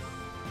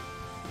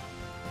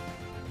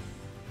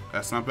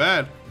 That's not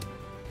bad.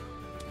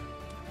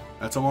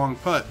 That's a long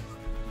putt.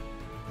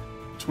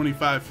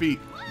 25 feet.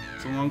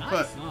 It's a long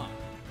putt. Nice on.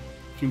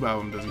 King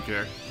Bobum doesn't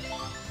care.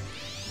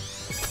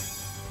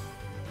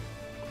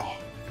 Oh,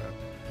 God.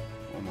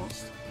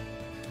 Almost.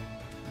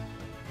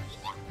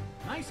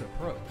 Nice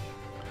approach.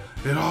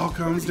 It all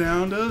comes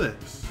down to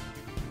this.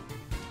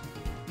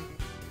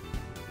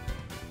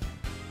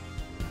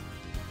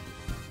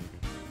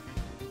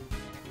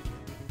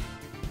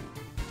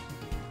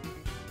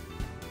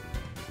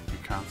 You're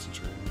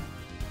concentrating.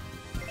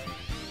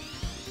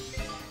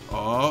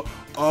 Oh,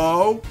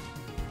 oh,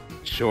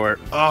 Short.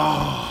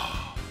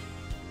 oh.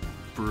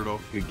 Brutal.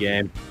 Good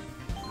game.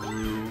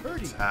 Brutal.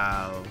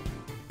 I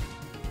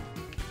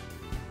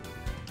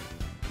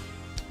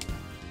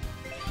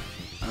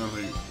don't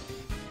think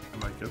I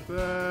might get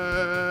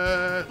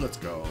that. Let's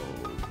go.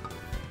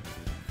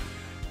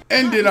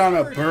 Ended on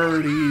a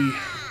birdie.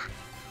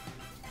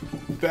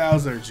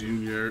 Bowser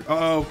Jr.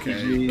 Okay.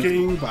 GG.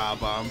 King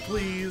Bob-omb,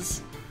 please.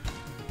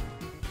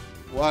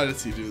 Why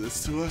does he do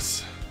this to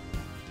us?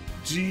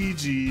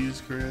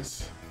 GG's,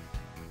 Chris.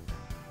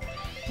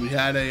 We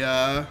had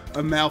a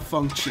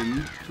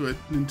malfunction with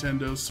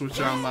Nintendo Switch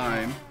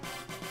Online.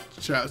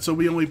 So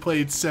we only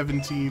played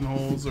 17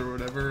 holes or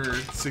whatever, or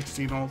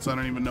 16 holes, I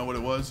don't even know what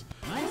it was.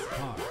 Nice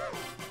par.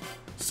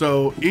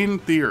 So, in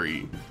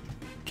theory,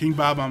 King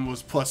Bob-omb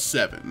was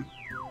 +7,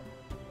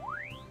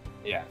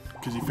 Yes.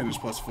 because he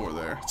finished +4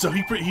 there. So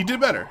he did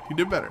better. He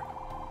did better.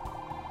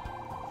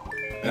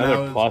 And that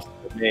Another was- plus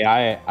for me.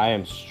 I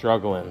am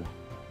struggling.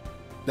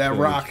 That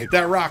rock got you. I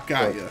That know. rock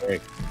got you.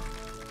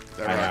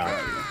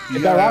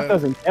 If that rock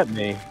doesn't get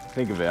me,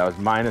 think of it. I was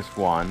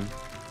 -1.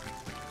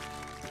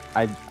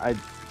 I'd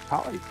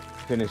probably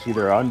finish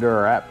either under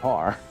or at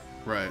par.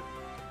 Right.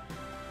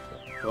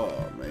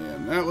 Oh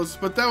man, that was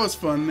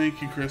fun.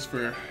 Thank you, Chris,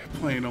 for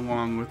playing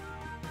along with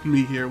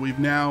me here. We've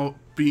now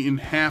beaten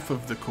half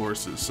of the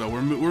courses, so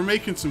we're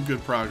making some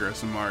good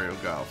progress in Mario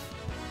Golf.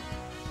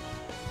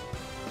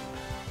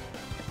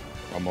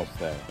 Almost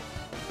there.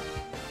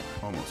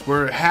 Almost.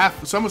 We're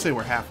half. Some would say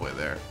we're halfway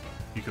there.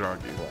 You could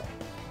argue.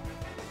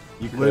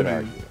 You could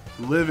argue.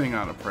 Living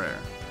on a prayer.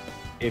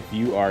 If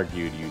you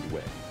argued, you'd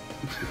win.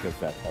 Because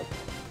that's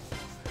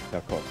how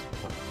close.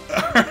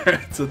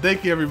 Alright, so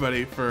thank you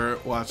everybody for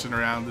watching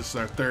around. This is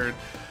our third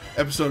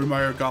episode of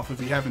Mario Golf.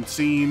 If you haven't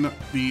seen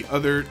the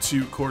other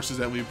two courses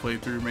that we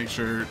played through, make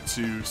sure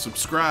to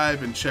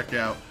subscribe and check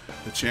out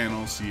the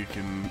channel so you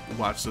can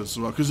watch those as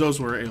well, because those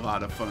were a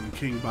lot of fun.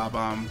 King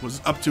Bob-omb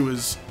was up to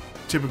his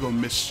typical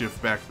mischief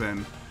back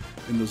then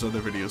in those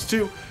other videos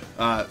too.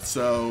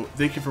 So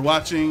thank you for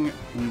watching.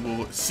 We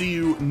will see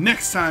you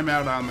next time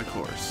out on the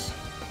course.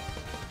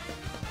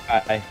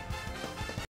 I